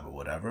job or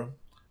whatever.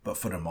 But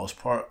for the most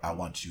part, I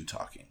want you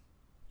talking.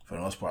 For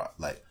the most part,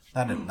 like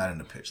not in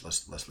the pitch.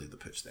 Let's leave the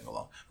pitch thing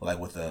alone. But like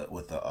with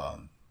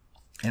the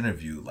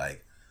interview,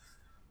 like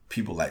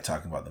people like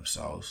talking about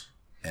themselves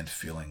and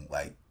feeling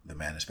like the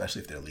man,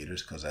 especially if they're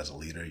leaders, because as a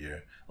leader,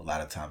 you're a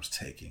lot of times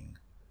taking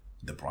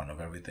the brunt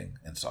of everything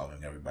and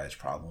solving everybody's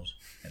problems,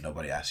 and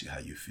nobody asks you how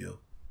you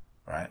feel,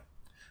 right?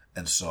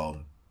 And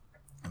so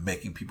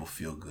making people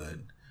feel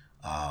good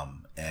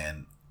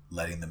and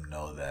letting them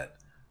know that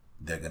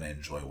they're going to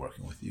enjoy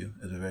working with you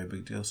is a very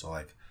big deal. So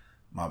like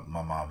my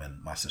mom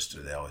and my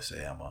sister, they always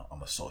say I'm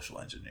a social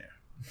engineer.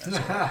 And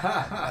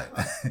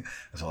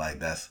so like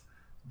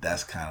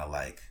that's kind of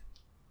like,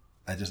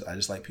 I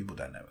just like people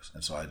dynamics.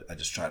 And so I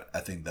just try, I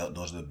think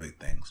those are the big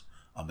things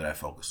that I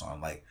focus on.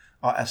 Like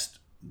I'll ask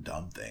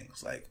dumb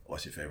things like,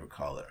 what's your favorite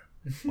color?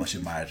 What's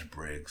your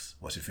Myers-Briggs?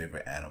 What's your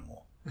favorite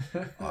animal?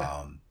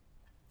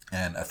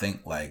 And I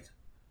think like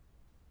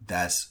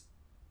that's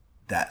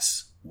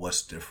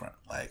what's different?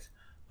 Like,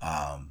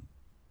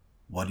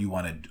 what do you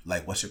want to do?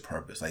 Like, what's your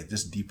purpose? Like,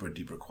 just deeper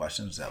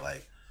questions that,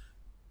 like,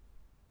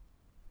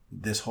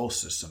 this whole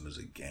system is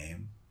a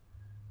game,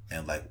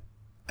 and, like,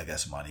 I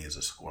guess money is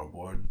a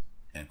scoreboard,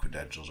 and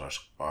credentials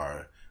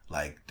are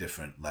like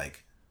different,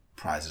 like,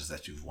 prizes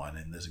that you've won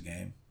in this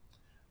game.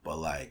 But,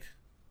 like,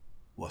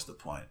 what's the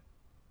point?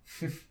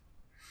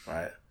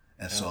 Right?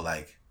 And so,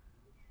 like,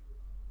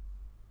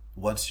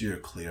 once you're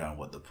clear on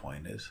what the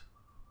point is,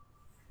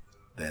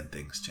 then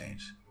things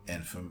change.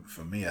 And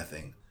for me, I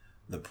think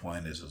the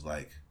point is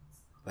like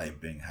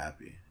being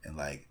happy and,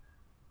 like,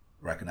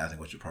 recognizing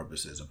what your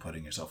purpose is and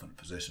putting yourself in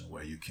a position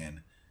where you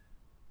can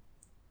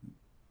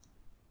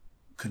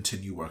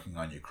continue working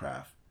on your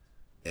craft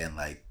and,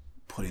 like,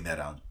 putting that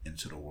out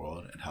into the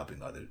world and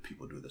helping other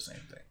people do the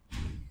same thing.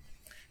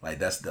 Like,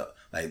 that's the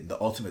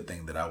ultimate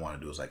thing that I want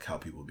to do is, like,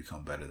 help people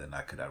become better than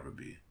I could ever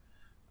be.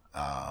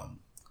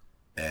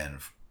 And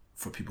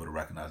for people to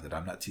recognize that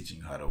I'm not teaching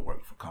you how to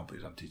work for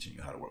companies, I'm teaching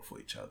you how to work for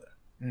each other.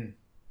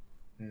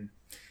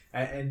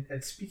 And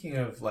speaking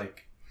of,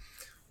 like,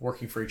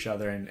 working for each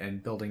other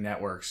and building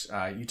networks,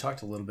 you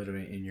talked a little bit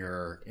in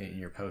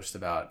your post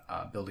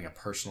about building a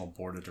personal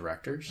board of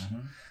directors.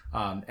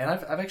 And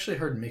I've actually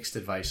heard mixed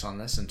advice on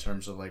this in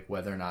terms of, like,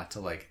 whether or not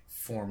to, like,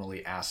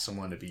 formally ask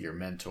someone to be your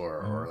mentor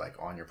or, like,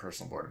 on your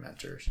personal board of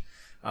mentors.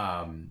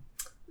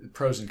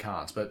 Pros and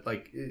cons, but,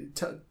 like,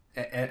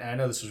 and I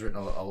know this was written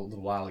a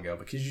little while ago,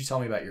 but could you tell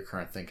me about your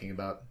current thinking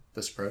about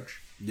this approach?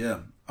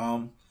 Yeah.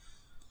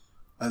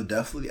 I've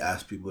definitely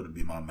asked people to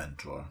be my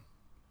mentor.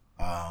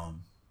 I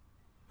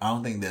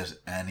don't think there's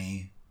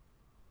any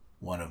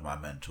one of my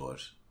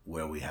mentors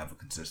where we have a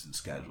consistent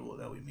schedule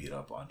that we meet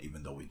up on,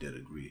 even though we did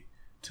agree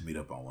to meet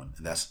up on one.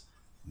 And that's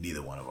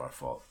neither one of our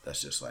fault.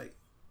 That's just like,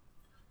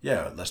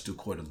 yeah, let's do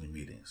quarterly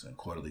meetings and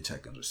quarterly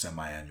check-ins or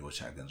semi-annual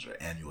check-ins or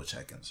annual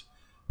check-ins.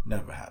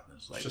 Never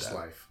happens like that. It's just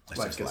life. It's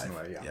life just gets life.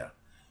 in the way,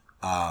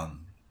 yeah.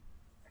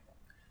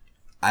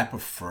 I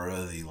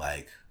prefer the,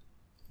 like,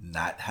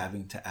 not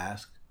having to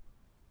ask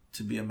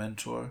to be a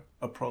mentor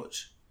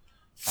approach.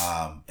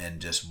 And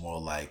just more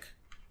like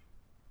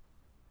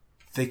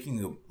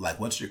thinking of, like,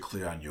 once you're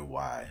clear on your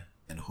why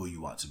and who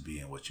you want to be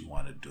and what you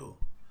want to do,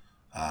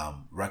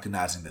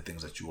 recognizing the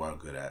things that you are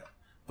good at,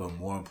 but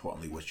more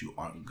importantly, what you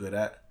aren't good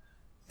at,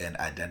 and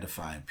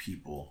identifying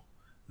people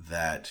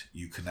that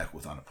you connect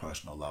with on a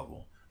personal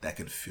level that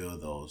can fill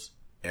those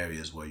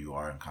areas where you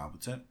are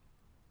incompetent.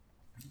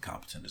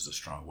 Incompetent is a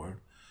strong word.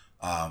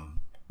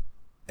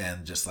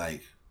 And just,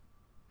 like,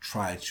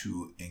 try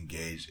to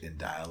engage in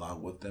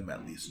dialogue with them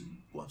at least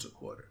once a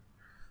quarter.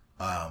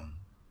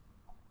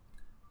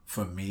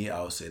 For me,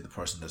 I would say the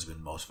person that's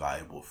been most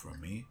valuable for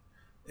me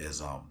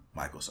is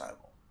Michael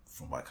Seibel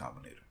from Y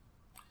Combinator.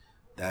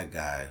 That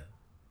guy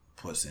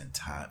puts in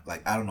time.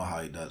 Like, I don't know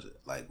how he does it,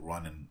 like,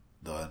 running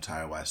the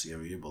entire YC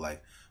every year, but,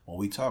 like, when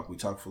we talk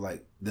for,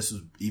 like, this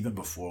is even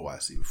before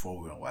YC, before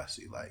we were in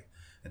YC, like,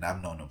 and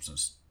I've known him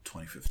since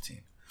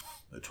 2015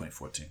 or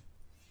 2014.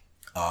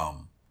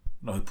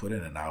 He put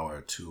in an hour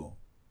or two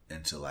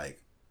into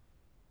like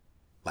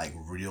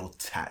real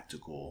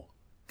tactical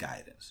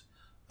guidance.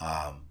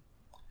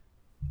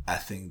 I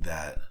think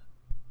that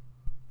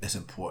it's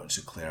important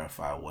to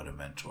clarify what a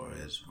mentor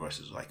is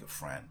versus, like, a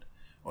friend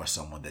or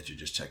someone that you're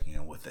just checking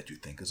in with that you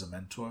think is a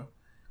mentor.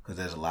 Because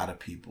there's a lot of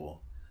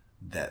people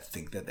that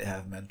think that they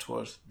have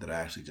mentors that are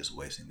actually just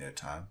wasting their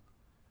time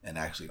and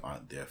actually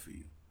aren't there for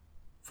you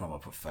from a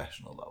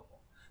professional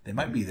level. They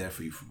might be there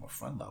for you from a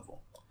friend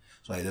level.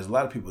 So, like, there's a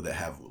lot of people that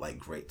have, like,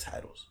 great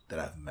titles that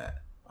I've met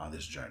on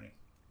this journey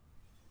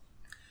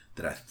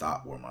that I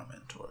thought were my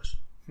mentors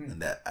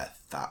and that I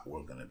thought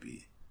were going to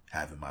be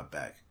having my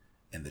back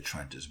in the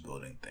trenches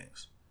building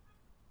things.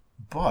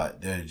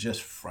 But they're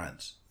just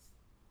friends.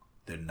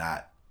 They're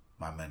not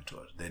my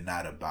mentors. They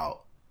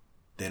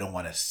don't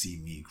want to see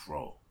me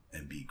grow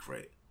and be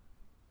great.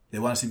 They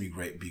want to see me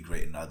be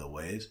great in other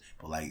ways,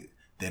 but, like,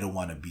 they don't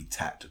want to be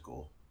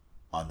tactical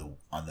on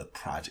the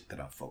project that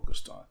I'm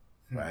focused on,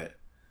 right?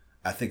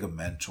 I think a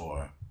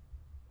mentor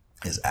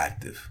is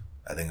active.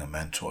 I think a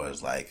mentor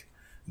is, like,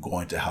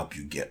 going to help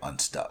you get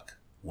unstuck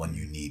when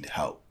you need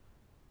help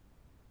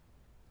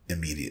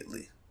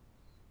immediately,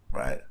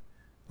 right?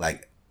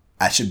 Like,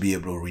 I should be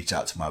able to reach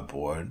out to my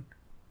board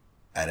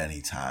at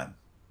any time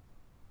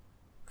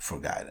for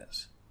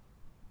guidance.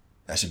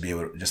 I should be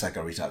able to, just like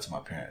I reach out to my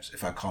parents.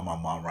 If I call my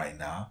mom right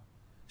now,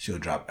 she'll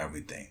drop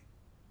everything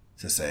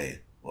to see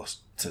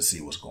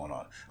what's going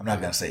on. I'm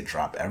not going to say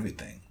drop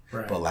everything,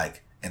 right, but,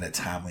 like, in a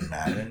timely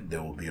manner,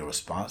 there will be a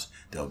response,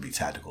 there will be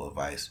tactical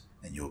advice,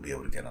 and you'll be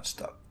able to get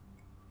unstuck.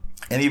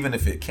 And even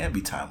if it can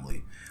be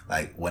timely,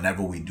 like,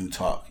 whenever we do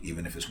talk,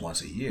 even if it's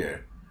once a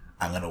year,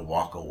 I'm going to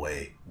walk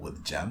away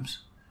with gems.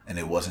 And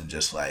it wasn't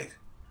just like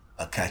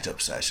a catch-up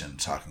session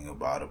talking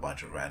about a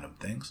bunch of random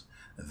things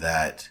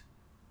that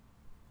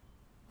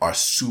are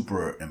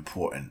super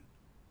important,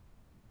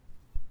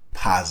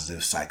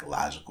 positive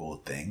psychological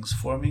things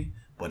for me,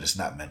 but it's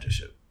not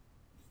mentorship.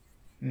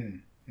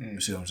 You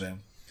see what I'm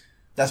saying?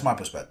 That's my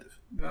perspective.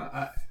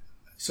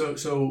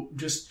 So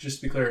just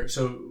to be clear,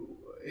 so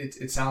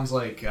it sounds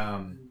like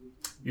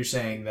you're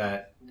saying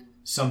that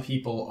some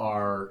people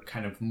are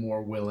kind of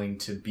more willing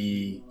to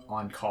be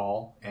on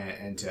call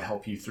and to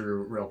help you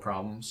through real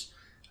problems.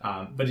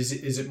 But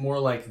is it more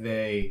like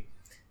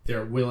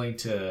they're willing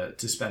to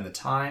spend the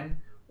time,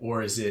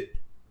 or is it,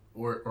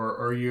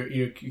 or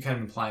you're kind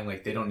of implying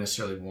like they don't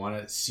necessarily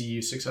want to see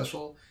you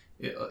successful?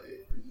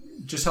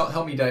 Just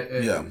help me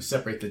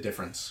separate the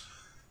difference.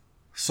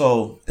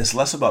 So it's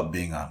less about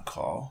being on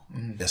call.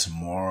 Mm-hmm. It's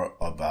more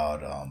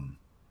about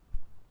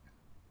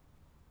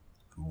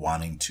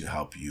wanting to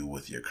help you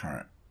with your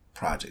current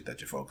project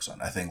that you're focused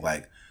on. I think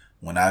like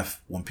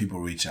when people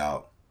reach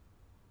out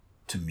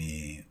to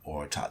me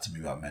or talk to me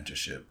about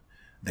mentorship,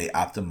 they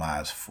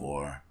optimize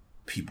for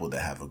people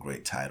that have a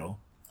great title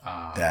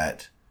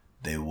that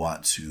they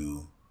want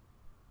to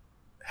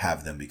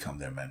have them become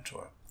their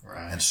mentor.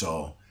 Right. And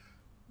so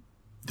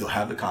they'll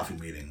have the coffee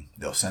meeting,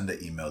 they'll send the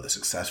email to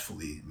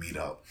successfully meet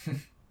up.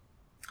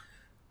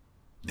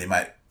 They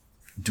might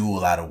do a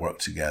lot of work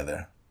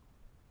together,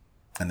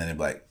 and then they'll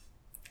be like,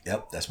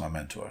 yep, that's my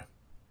mentor.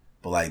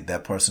 But like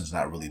that person's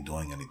not really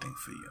doing anything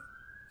for you.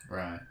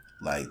 Right.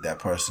 Like that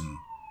person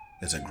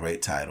is a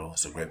great title,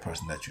 it's a great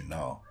person that you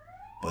know,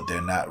 but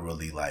they're not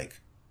really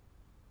like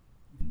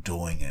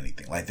doing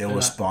anything. Like they'll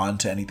respond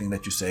to anything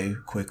that you say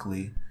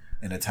quickly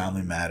in a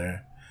timely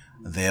manner.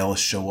 They'll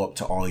show up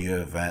to all your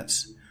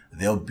events.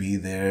 They'll be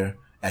there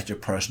at your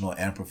personal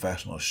and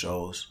professional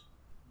shows,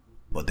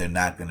 but they're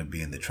not going to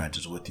be in the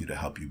trenches with you to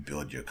help you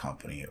build your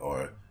company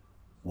or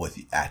with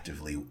you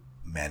actively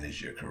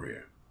manage your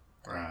career.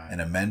 Right.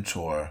 And a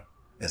mentor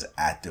is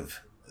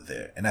active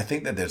there. And I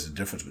think that there's a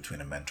difference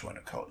between a mentor and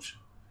a coach.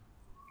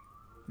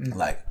 Mm.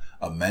 Like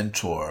a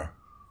mentor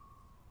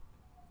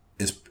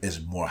is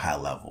more high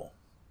level.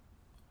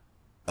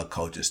 A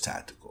coach is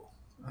tactical.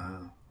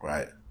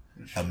 Right?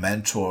 A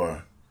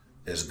mentor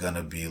is going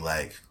to be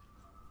like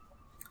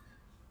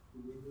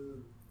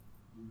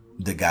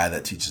the guy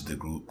that teaches the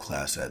group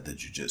class at the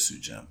jiu-jitsu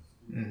gym.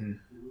 Mm-hmm.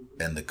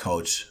 And the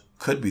coach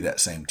could be that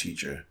same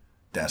teacher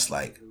that's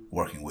like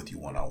working with you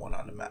one-on-one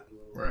on the mat.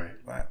 Right.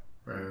 Right.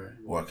 Right.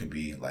 Or it could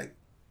be like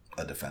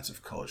a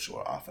defensive coach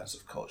or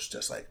offensive coach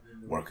just like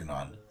working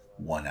on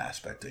one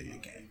aspect of your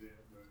game.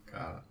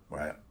 Got it.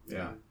 Right?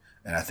 Yeah.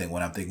 And I think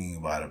when I'm thinking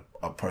about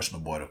a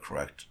personal board of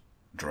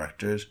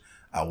directors,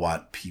 I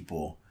want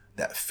people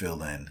that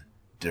fill in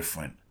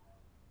different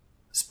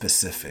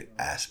specific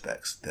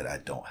aspects that I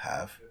don't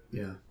have.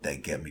 Yeah.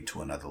 That get me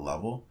to another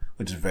level,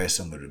 which is very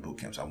similar to boot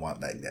camps. I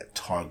want like that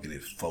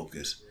targeted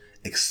focus,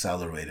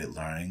 accelerated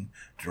learning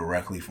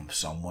directly from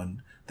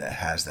someone that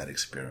has that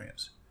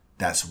experience.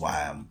 That's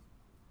why I'm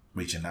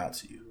reaching out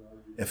to you.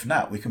 If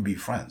not, we can be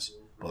friends,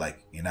 but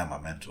like you're not my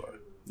mentor.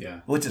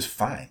 Yeah. Which is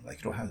fine. Like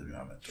you don't have to be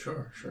my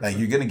mentor. Sure. Like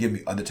you're gonna give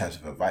me other types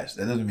of advice.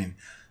 That doesn't mean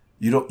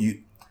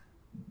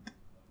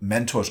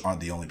mentors aren't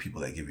the only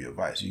people that give you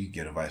advice. You can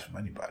get advice from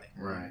anybody.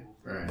 Right.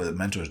 But a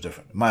mentor is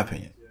different, in my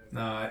opinion.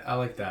 No, I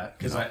like that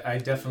because I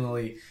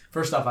definitely,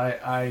 first off,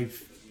 I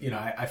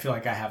feel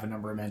like I have a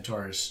number of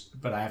mentors,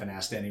 but I haven't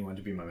asked anyone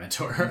to be my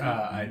mentor.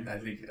 I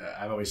think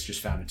I've always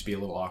just found it to be a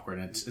little awkward,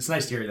 and it's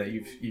nice to hear that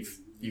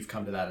you've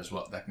come to that as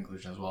well, that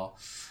conclusion as well.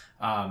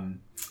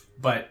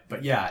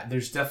 But yeah,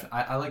 there's definitely,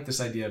 I like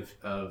this idea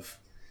of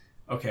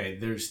okay,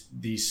 there's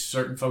these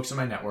certain folks in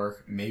my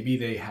network. Maybe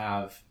they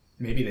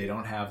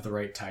don't have the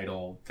right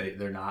title.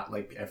 They're not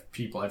like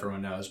people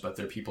everyone knows, but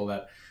they're people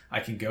that I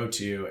can go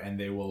to and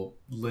they will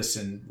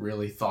listen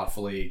really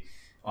thoughtfully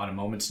on a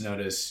moment's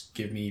notice,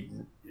 give me,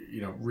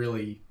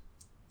 really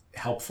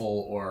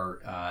helpful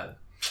or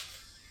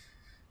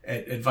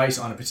advice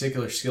on a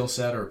particular skill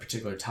set or a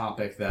particular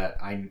topic that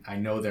I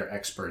know they're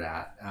expert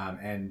at,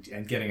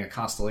 and getting a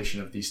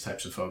constellation of these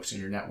types of folks in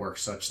your network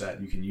such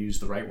that you can use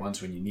the right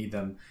ones when you need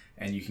them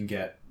and you can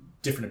get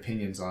different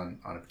opinions on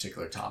a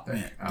particular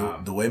topic.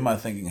 The way my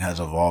thinking has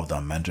evolved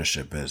on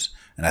mentorship is,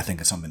 and I think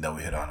it's something that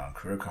we hit on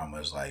Career Karma,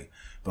 is like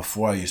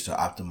before I used to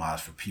optimize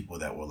for people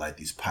that were like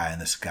these pie in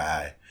the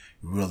sky,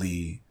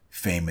 really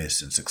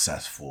famous and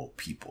successful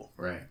people.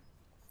 Right.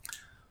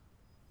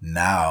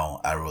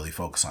 Now I really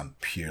focus on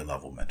peer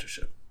level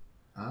mentorship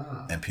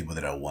and people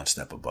that are one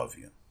step above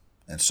you.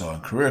 And so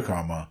in Career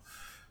Karma,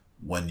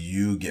 when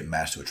you get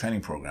matched to a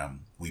training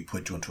program, we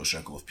put you into a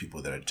circle of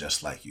people that are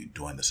just like you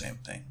doing the same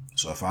thing.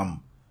 So if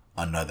I'm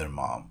another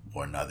mom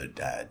or another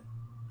dad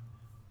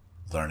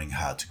learning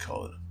how to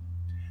code,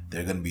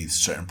 there are going to be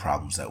certain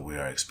problems that we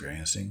are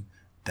experiencing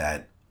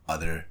that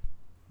other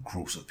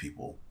groups of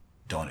people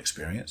don't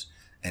experience.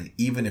 And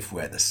even if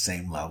we're at the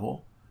same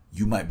level,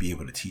 you might be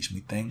able to teach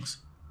me things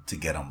to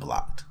get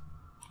unblocked,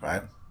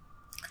 right?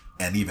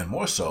 And even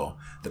more so,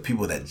 the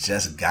people that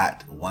just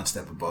got one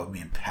step above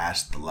me and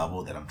passed the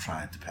level that I'm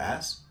trying to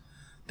pass,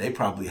 they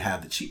probably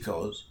have the cheat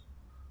codes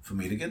for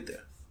me to get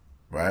there,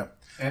 right?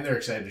 And they're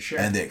excited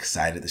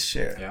to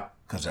share. Yeah.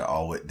 Because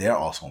they're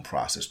also in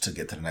process to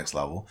get to the next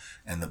level,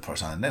 and the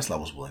person on the next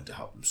level is willing to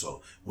help them.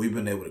 So we've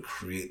been able to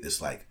create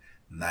this like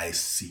nice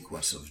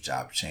sequence of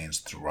job chains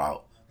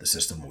throughout the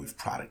system, and we've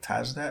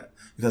productized that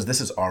because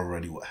this is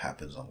already what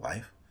happens in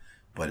life.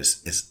 but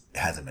it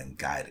hasn't been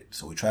guided.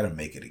 So we try to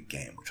make it a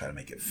game. We try to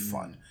make it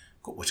fun,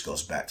 which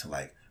goes back to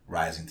like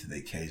rising to the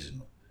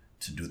occasion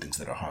to do things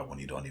that are hard when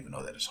you don't even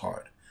know that it's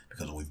hard,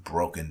 because we've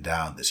broken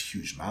down this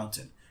huge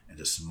mountain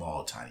into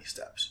small, tiny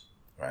steps,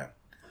 right?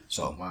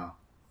 So wow.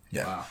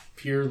 Yeah. Wow.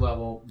 Peer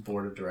level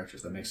board of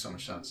directors. That makes so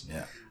much sense.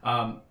 Yeah.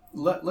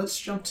 Let's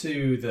jump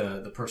to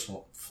the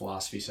personal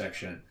philosophy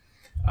section.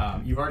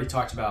 You've already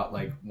talked about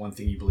like one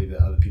thing you believe that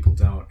other people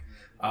don't.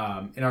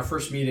 In our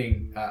first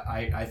meeting,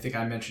 I think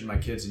I mentioned my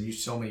kids, and you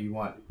told me you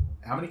want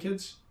how many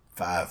kids?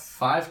 5.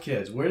 5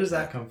 kids. Where does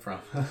that come from?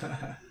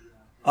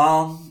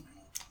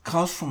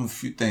 Comes from a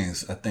few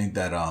things. I think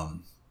that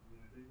I'm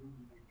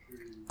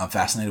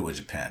fascinated with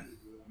Japan,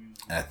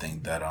 and I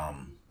think that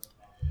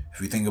if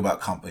we think about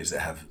companies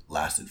that have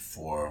lasted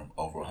for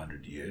over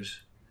 100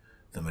 years,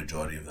 the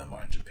majority of them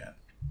are in Japan.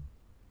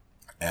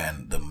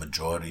 And the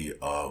majority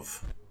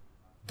of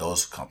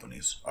those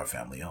companies are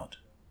family owned.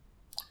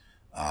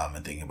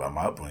 And thinking about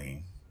my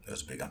upbringing,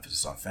 there's a big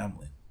emphasis on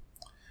family.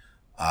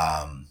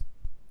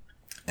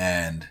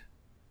 And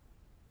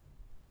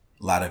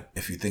a lot of,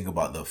 if you think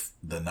about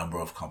the number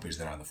of companies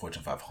that are in the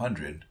Fortune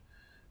 500,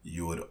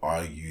 you would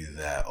argue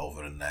that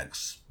over the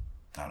next,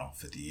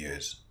 50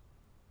 years,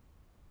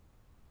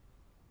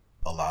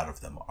 a lot of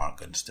them aren't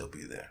going to still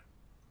be there,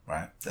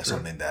 right? That's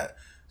something that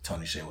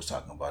Tony Hsieh was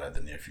talking about at the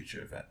Near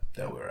Future event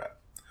that we were at.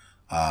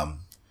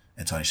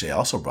 And Tony Hsieh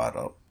also brought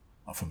up,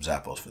 from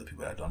Zappos, for the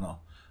people that don't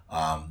know,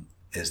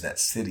 is that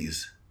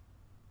cities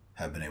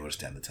have been able to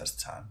stand the test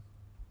of time,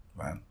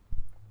 right?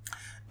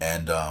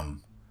 And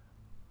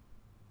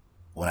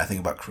when I think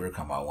about career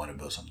karma, I want to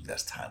build something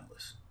that's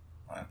timeless,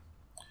 right?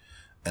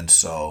 And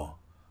so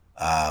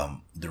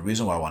the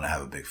reason why I want to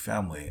have a big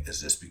family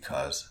is just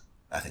because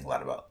I think a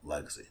lot about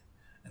legacy.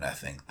 And I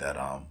think that,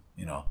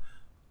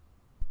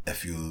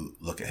 if you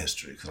look at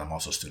history, because I'm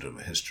also a student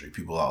of history,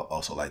 people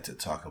also like to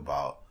talk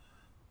about,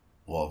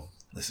 well,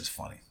 this is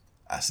funny.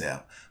 I say,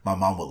 my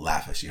mom would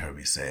laugh if she heard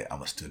me say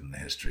I'm a student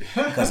of history.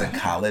 Because in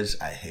college,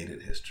 I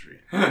hated history,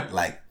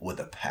 like with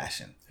a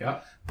passion.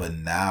 Yeah. But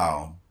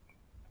now,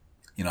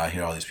 I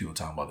hear all these people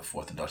talking about the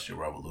Fourth Industrial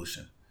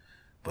Revolution,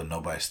 but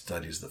nobody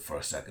studies the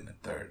first, second,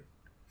 and third,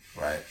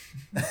 right?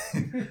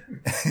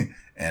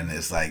 And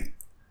it's like,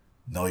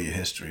 know your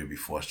history and be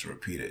forced to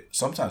repeat it.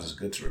 Sometimes it's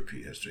good to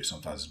repeat history.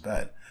 Sometimes it's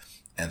bad.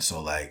 And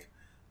so,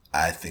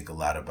 I think a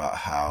lot about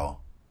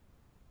how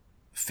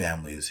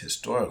families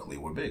historically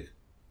were big,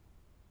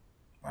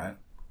 right?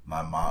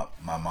 My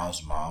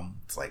mom's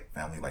mom, it's like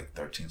family,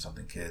 13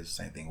 something kids.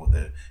 Same thing with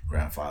their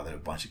grandfather, a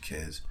bunch of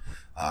kids.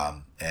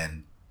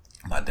 And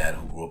my dad,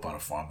 who grew up on a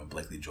farm in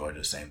Blakely,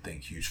 Georgia, same thing,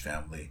 huge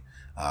family.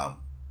 I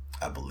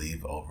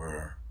believe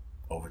over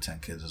 10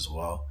 kids as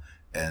well.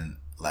 And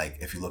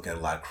if you look at a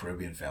lot of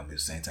Caribbean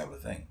families, same type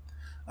of thing.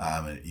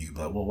 And you could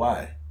be like, well,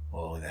 why?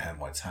 Well, they had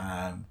more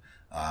time.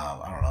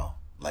 I don't know.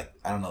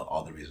 I don't know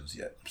all the reasons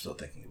yet. I'm still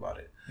thinking about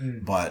it.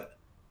 But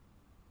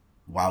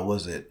why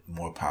was it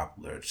more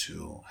popular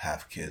to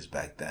have kids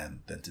back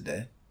then than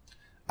today?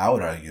 I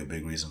would argue a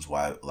big reasons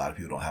why a lot of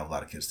people don't have a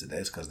lot of kids today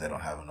is because they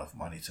don't have enough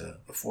money to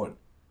afford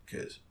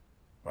kids,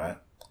 right?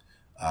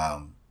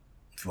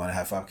 If you want to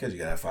have 5 kids, you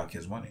got to have 5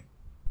 kids' money,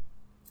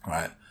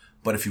 right?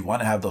 But if you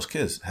want to have those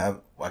kids,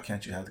 why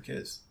can't you have the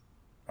kids,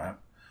 right?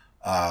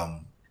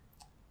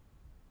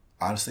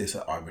 Honestly, it's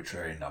an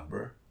arbitrary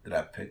number that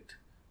I picked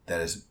that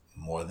is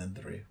more than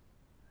 3.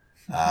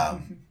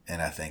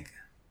 And I think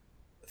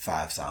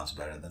 5 sounds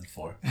better than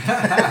 4.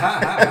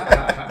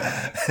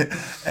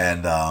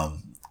 And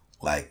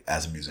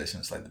as a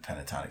musician, it's like the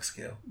pentatonic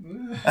scale.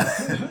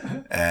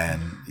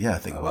 And I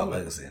think about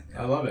legacy.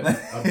 Yeah. I love it.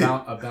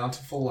 A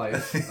bountiful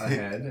life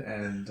ahead,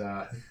 and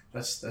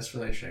that's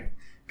really interesting.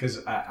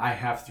 Because I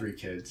have 3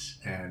 kids,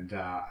 and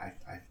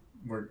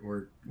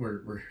we're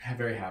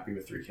very happy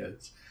with 3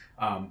 kids.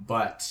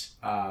 But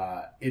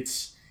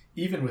it's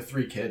even with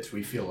 3 kids,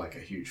 we feel like a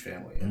huge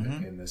family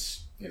in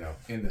this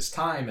in this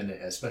time, and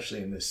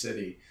especially in this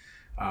city.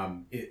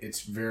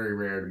 It's very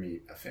rare to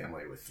meet a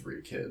family with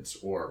 3 kids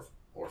or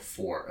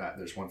 4.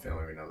 There's one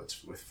family we know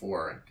that's with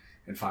 4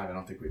 and 5. I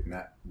don't think we've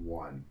met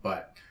one,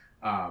 but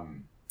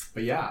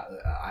yeah,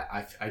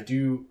 I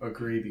do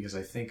agree, because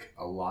I think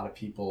a lot of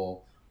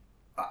people.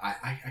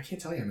 I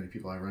can't tell you how many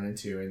people I run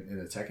into in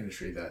the tech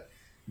industry that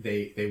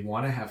they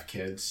want to have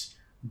kids,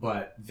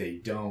 but they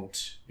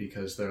don't,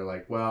 because they're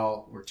like,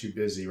 well, we're too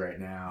busy right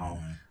now.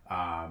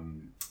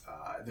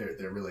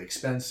 They're really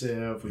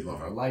expensive. We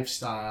love our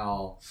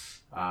lifestyle.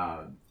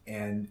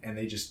 And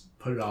they just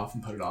put it off,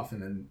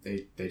 and then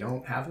they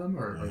don't have them,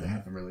 or they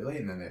have them really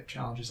late, and then they have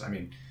challenges. I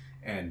mean,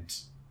 and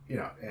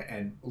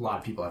a lot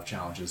of people have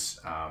challenges,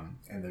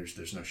 and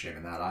there's no shame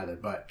in that either.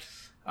 But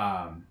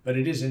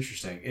it is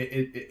interesting.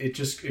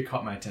 It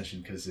caught my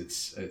attention because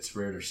it's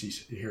rare to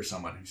hear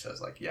someone who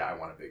says yeah, I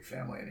want a big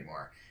family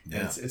anymore.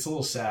 Yeah. And it's a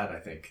little sad, I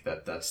think,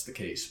 that that's the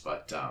case,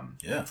 but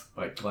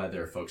but glad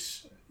there are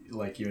folks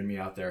like you and me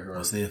out there who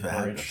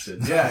are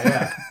interested.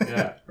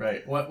 Yeah,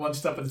 right. One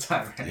step at a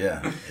time. Right?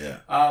 Yeah.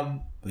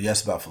 But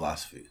yes, about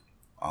philosophy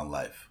on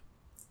life.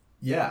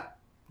 Yeah.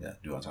 Yeah.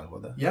 Do you want to talk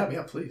about that?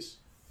 Yeah, please.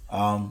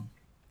 I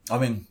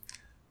mean,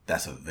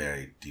 that's a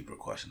very deeper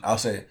question. I'll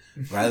say,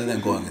 rather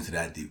than going into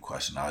that deep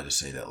question, I'll just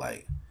say that,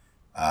 like,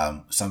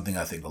 something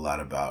I think a lot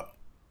about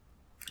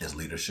is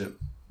leadership.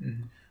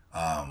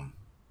 Mm-hmm.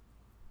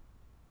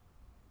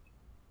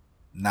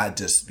 Not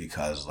just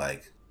because,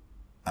 like,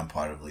 I'm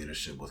part of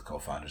leadership with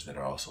co-founders that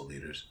are also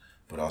leaders,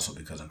 but also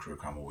because in Career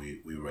Karma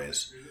we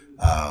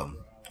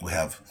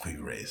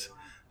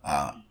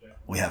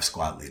have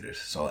squad leaders.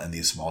 So in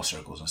these small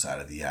circles inside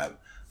of the app,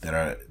 that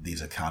are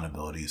these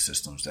accountability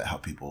systems that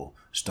help people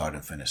start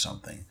and finish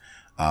something.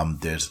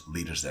 There's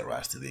leaders that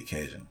rise to the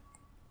occasion.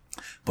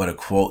 But a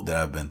quote that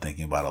I've been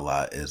thinking about a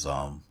lot is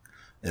how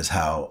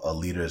a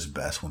leader is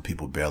best when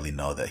people barely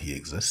know that he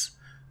exists,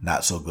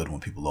 not so good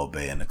when people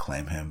obey and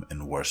acclaim him,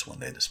 and worse when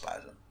they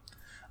despise him.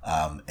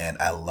 And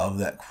I love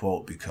that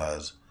quote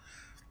because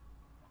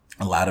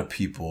a lot of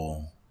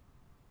people,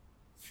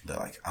 they're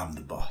like, I'm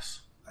the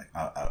boss. Like,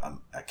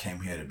 I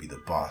came here to be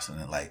the boss. And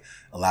then, like,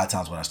 a lot of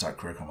times when I start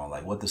Career Karma, I'm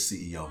like, what does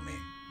CEO mean?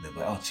 They're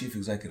like, oh, Chief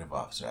Executive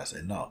Officer. I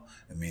say, no,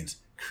 it means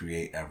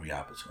create every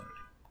opportunity,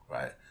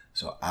 right?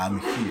 So I'm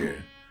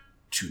here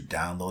to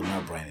download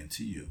my brain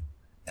into you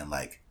and,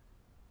 like,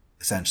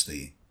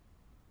 essentially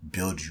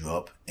build you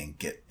up and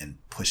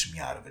push me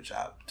out of a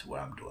job to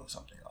where I'm doing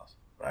something else,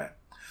 right?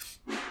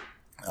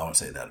 I won't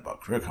say that about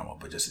Career Karma,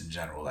 but just in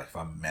general, like, if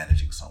I'm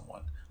managing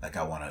someone, like,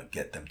 I want to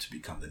get them to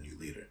become the new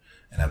leader.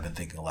 And I've been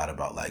thinking a lot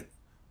about, like,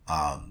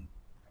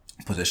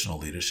 positional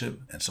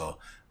leadership. And so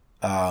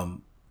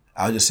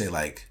I'll just say,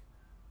 like,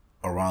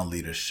 around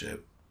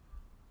leadership,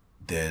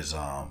 there's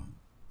I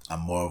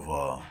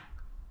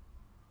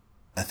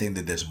think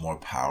that there's more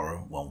power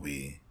when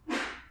we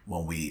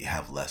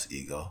have less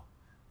ego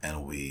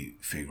and we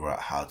figure out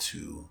how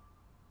to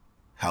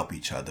help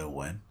each other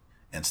win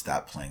and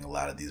stop playing a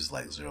lot of these,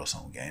 like,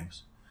 zero-sum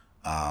games.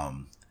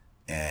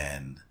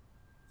 And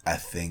I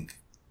think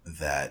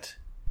that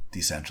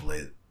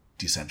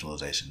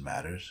decentralization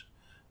matters,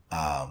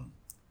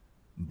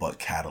 but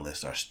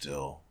catalysts are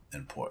still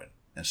important.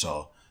 And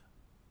so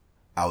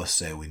I would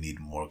say we need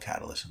more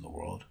catalysts in the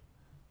world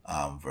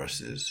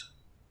versus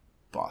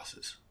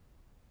bosses.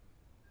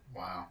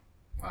 Wow.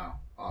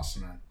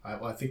 Awesome, man.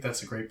 I think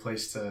that's a great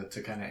place to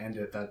kind of end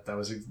it. That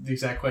was the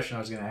exact question I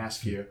was going to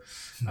ask you.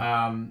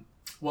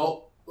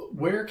 Well,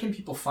 where can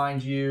people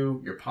find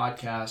you, your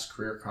podcast,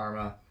 Career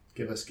Karma?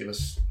 Give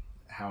us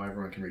how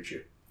everyone can reach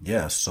you.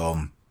 Yeah,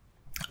 so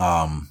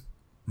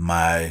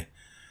my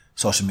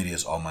social media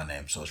is all my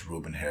name. So it's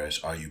Ruben Harris,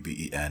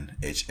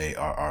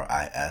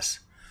 RubenHarris.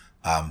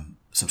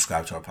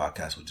 Subscribe to our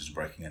podcast, which is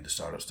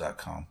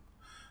breakinginto-startups.com.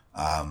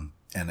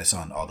 And it's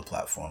on all the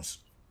platforms.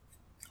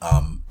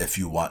 If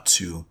you want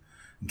to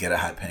get a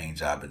high-paying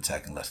job in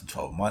tech in less than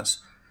 12 months,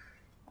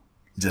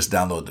 just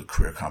download the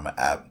Career Karma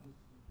app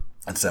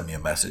and send me a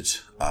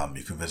message.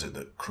 You can visit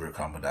the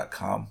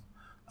careerkarma.com,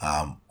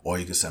 or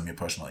you can send me a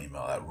personal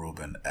email at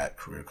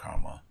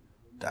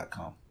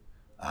ruben@careerkarma.com.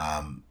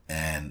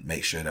 And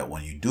make sure that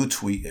when you do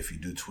tweet, if you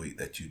do tweet,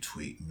 that you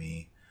tweet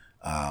me,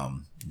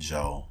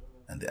 Joe,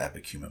 and the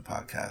Epic Human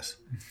Podcast.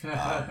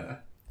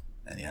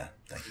 And yeah,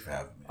 thank you for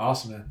having me.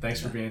 Awesome, man.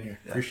 Thanks for being here.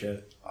 Yeah. Appreciate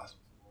it. Awesome.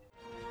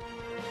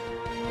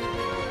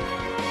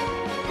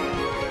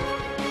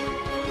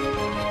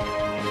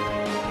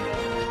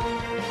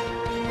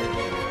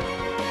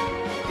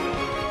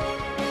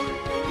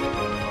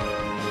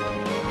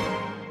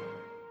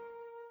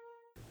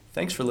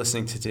 Thanks for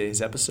listening to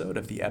today's episode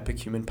of the Epic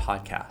Human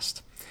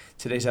Podcast.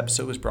 Today's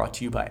episode was brought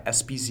to you by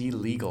SBZ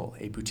Legal,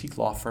 a boutique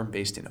law firm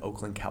based in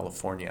Oakland,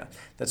 California,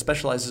 that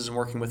specializes in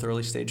working with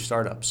early-stage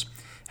startups.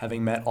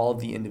 Having met all of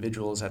the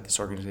individuals at this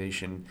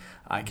organization,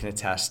 I can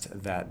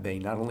attest that they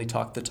not only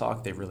talk the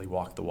talk, they really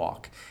walk the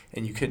walk.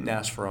 And you couldn't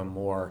ask for a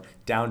more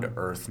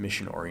down-to-earth,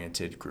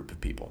 mission-oriented group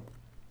of people.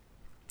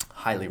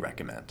 Highly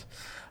recommend.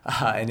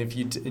 And if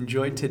you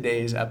enjoyed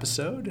today's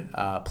episode,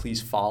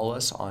 please follow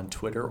us on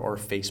Twitter or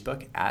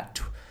Facebook at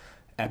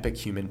Epic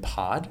Human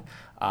Pod.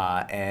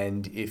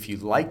 And if you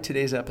like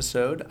today's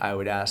episode, I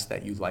would ask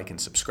that you like and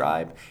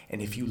subscribe.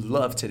 And if you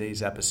love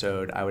today's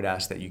episode, I would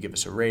ask that you give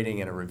us a rating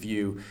and a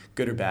review,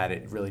 good or bad.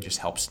 It really just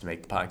helps to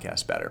make the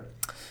podcast better.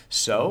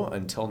 So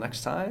until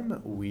next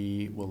time,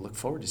 we will look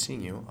forward to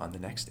seeing you on the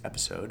next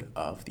episode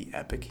of the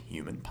Epic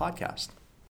Human Podcast.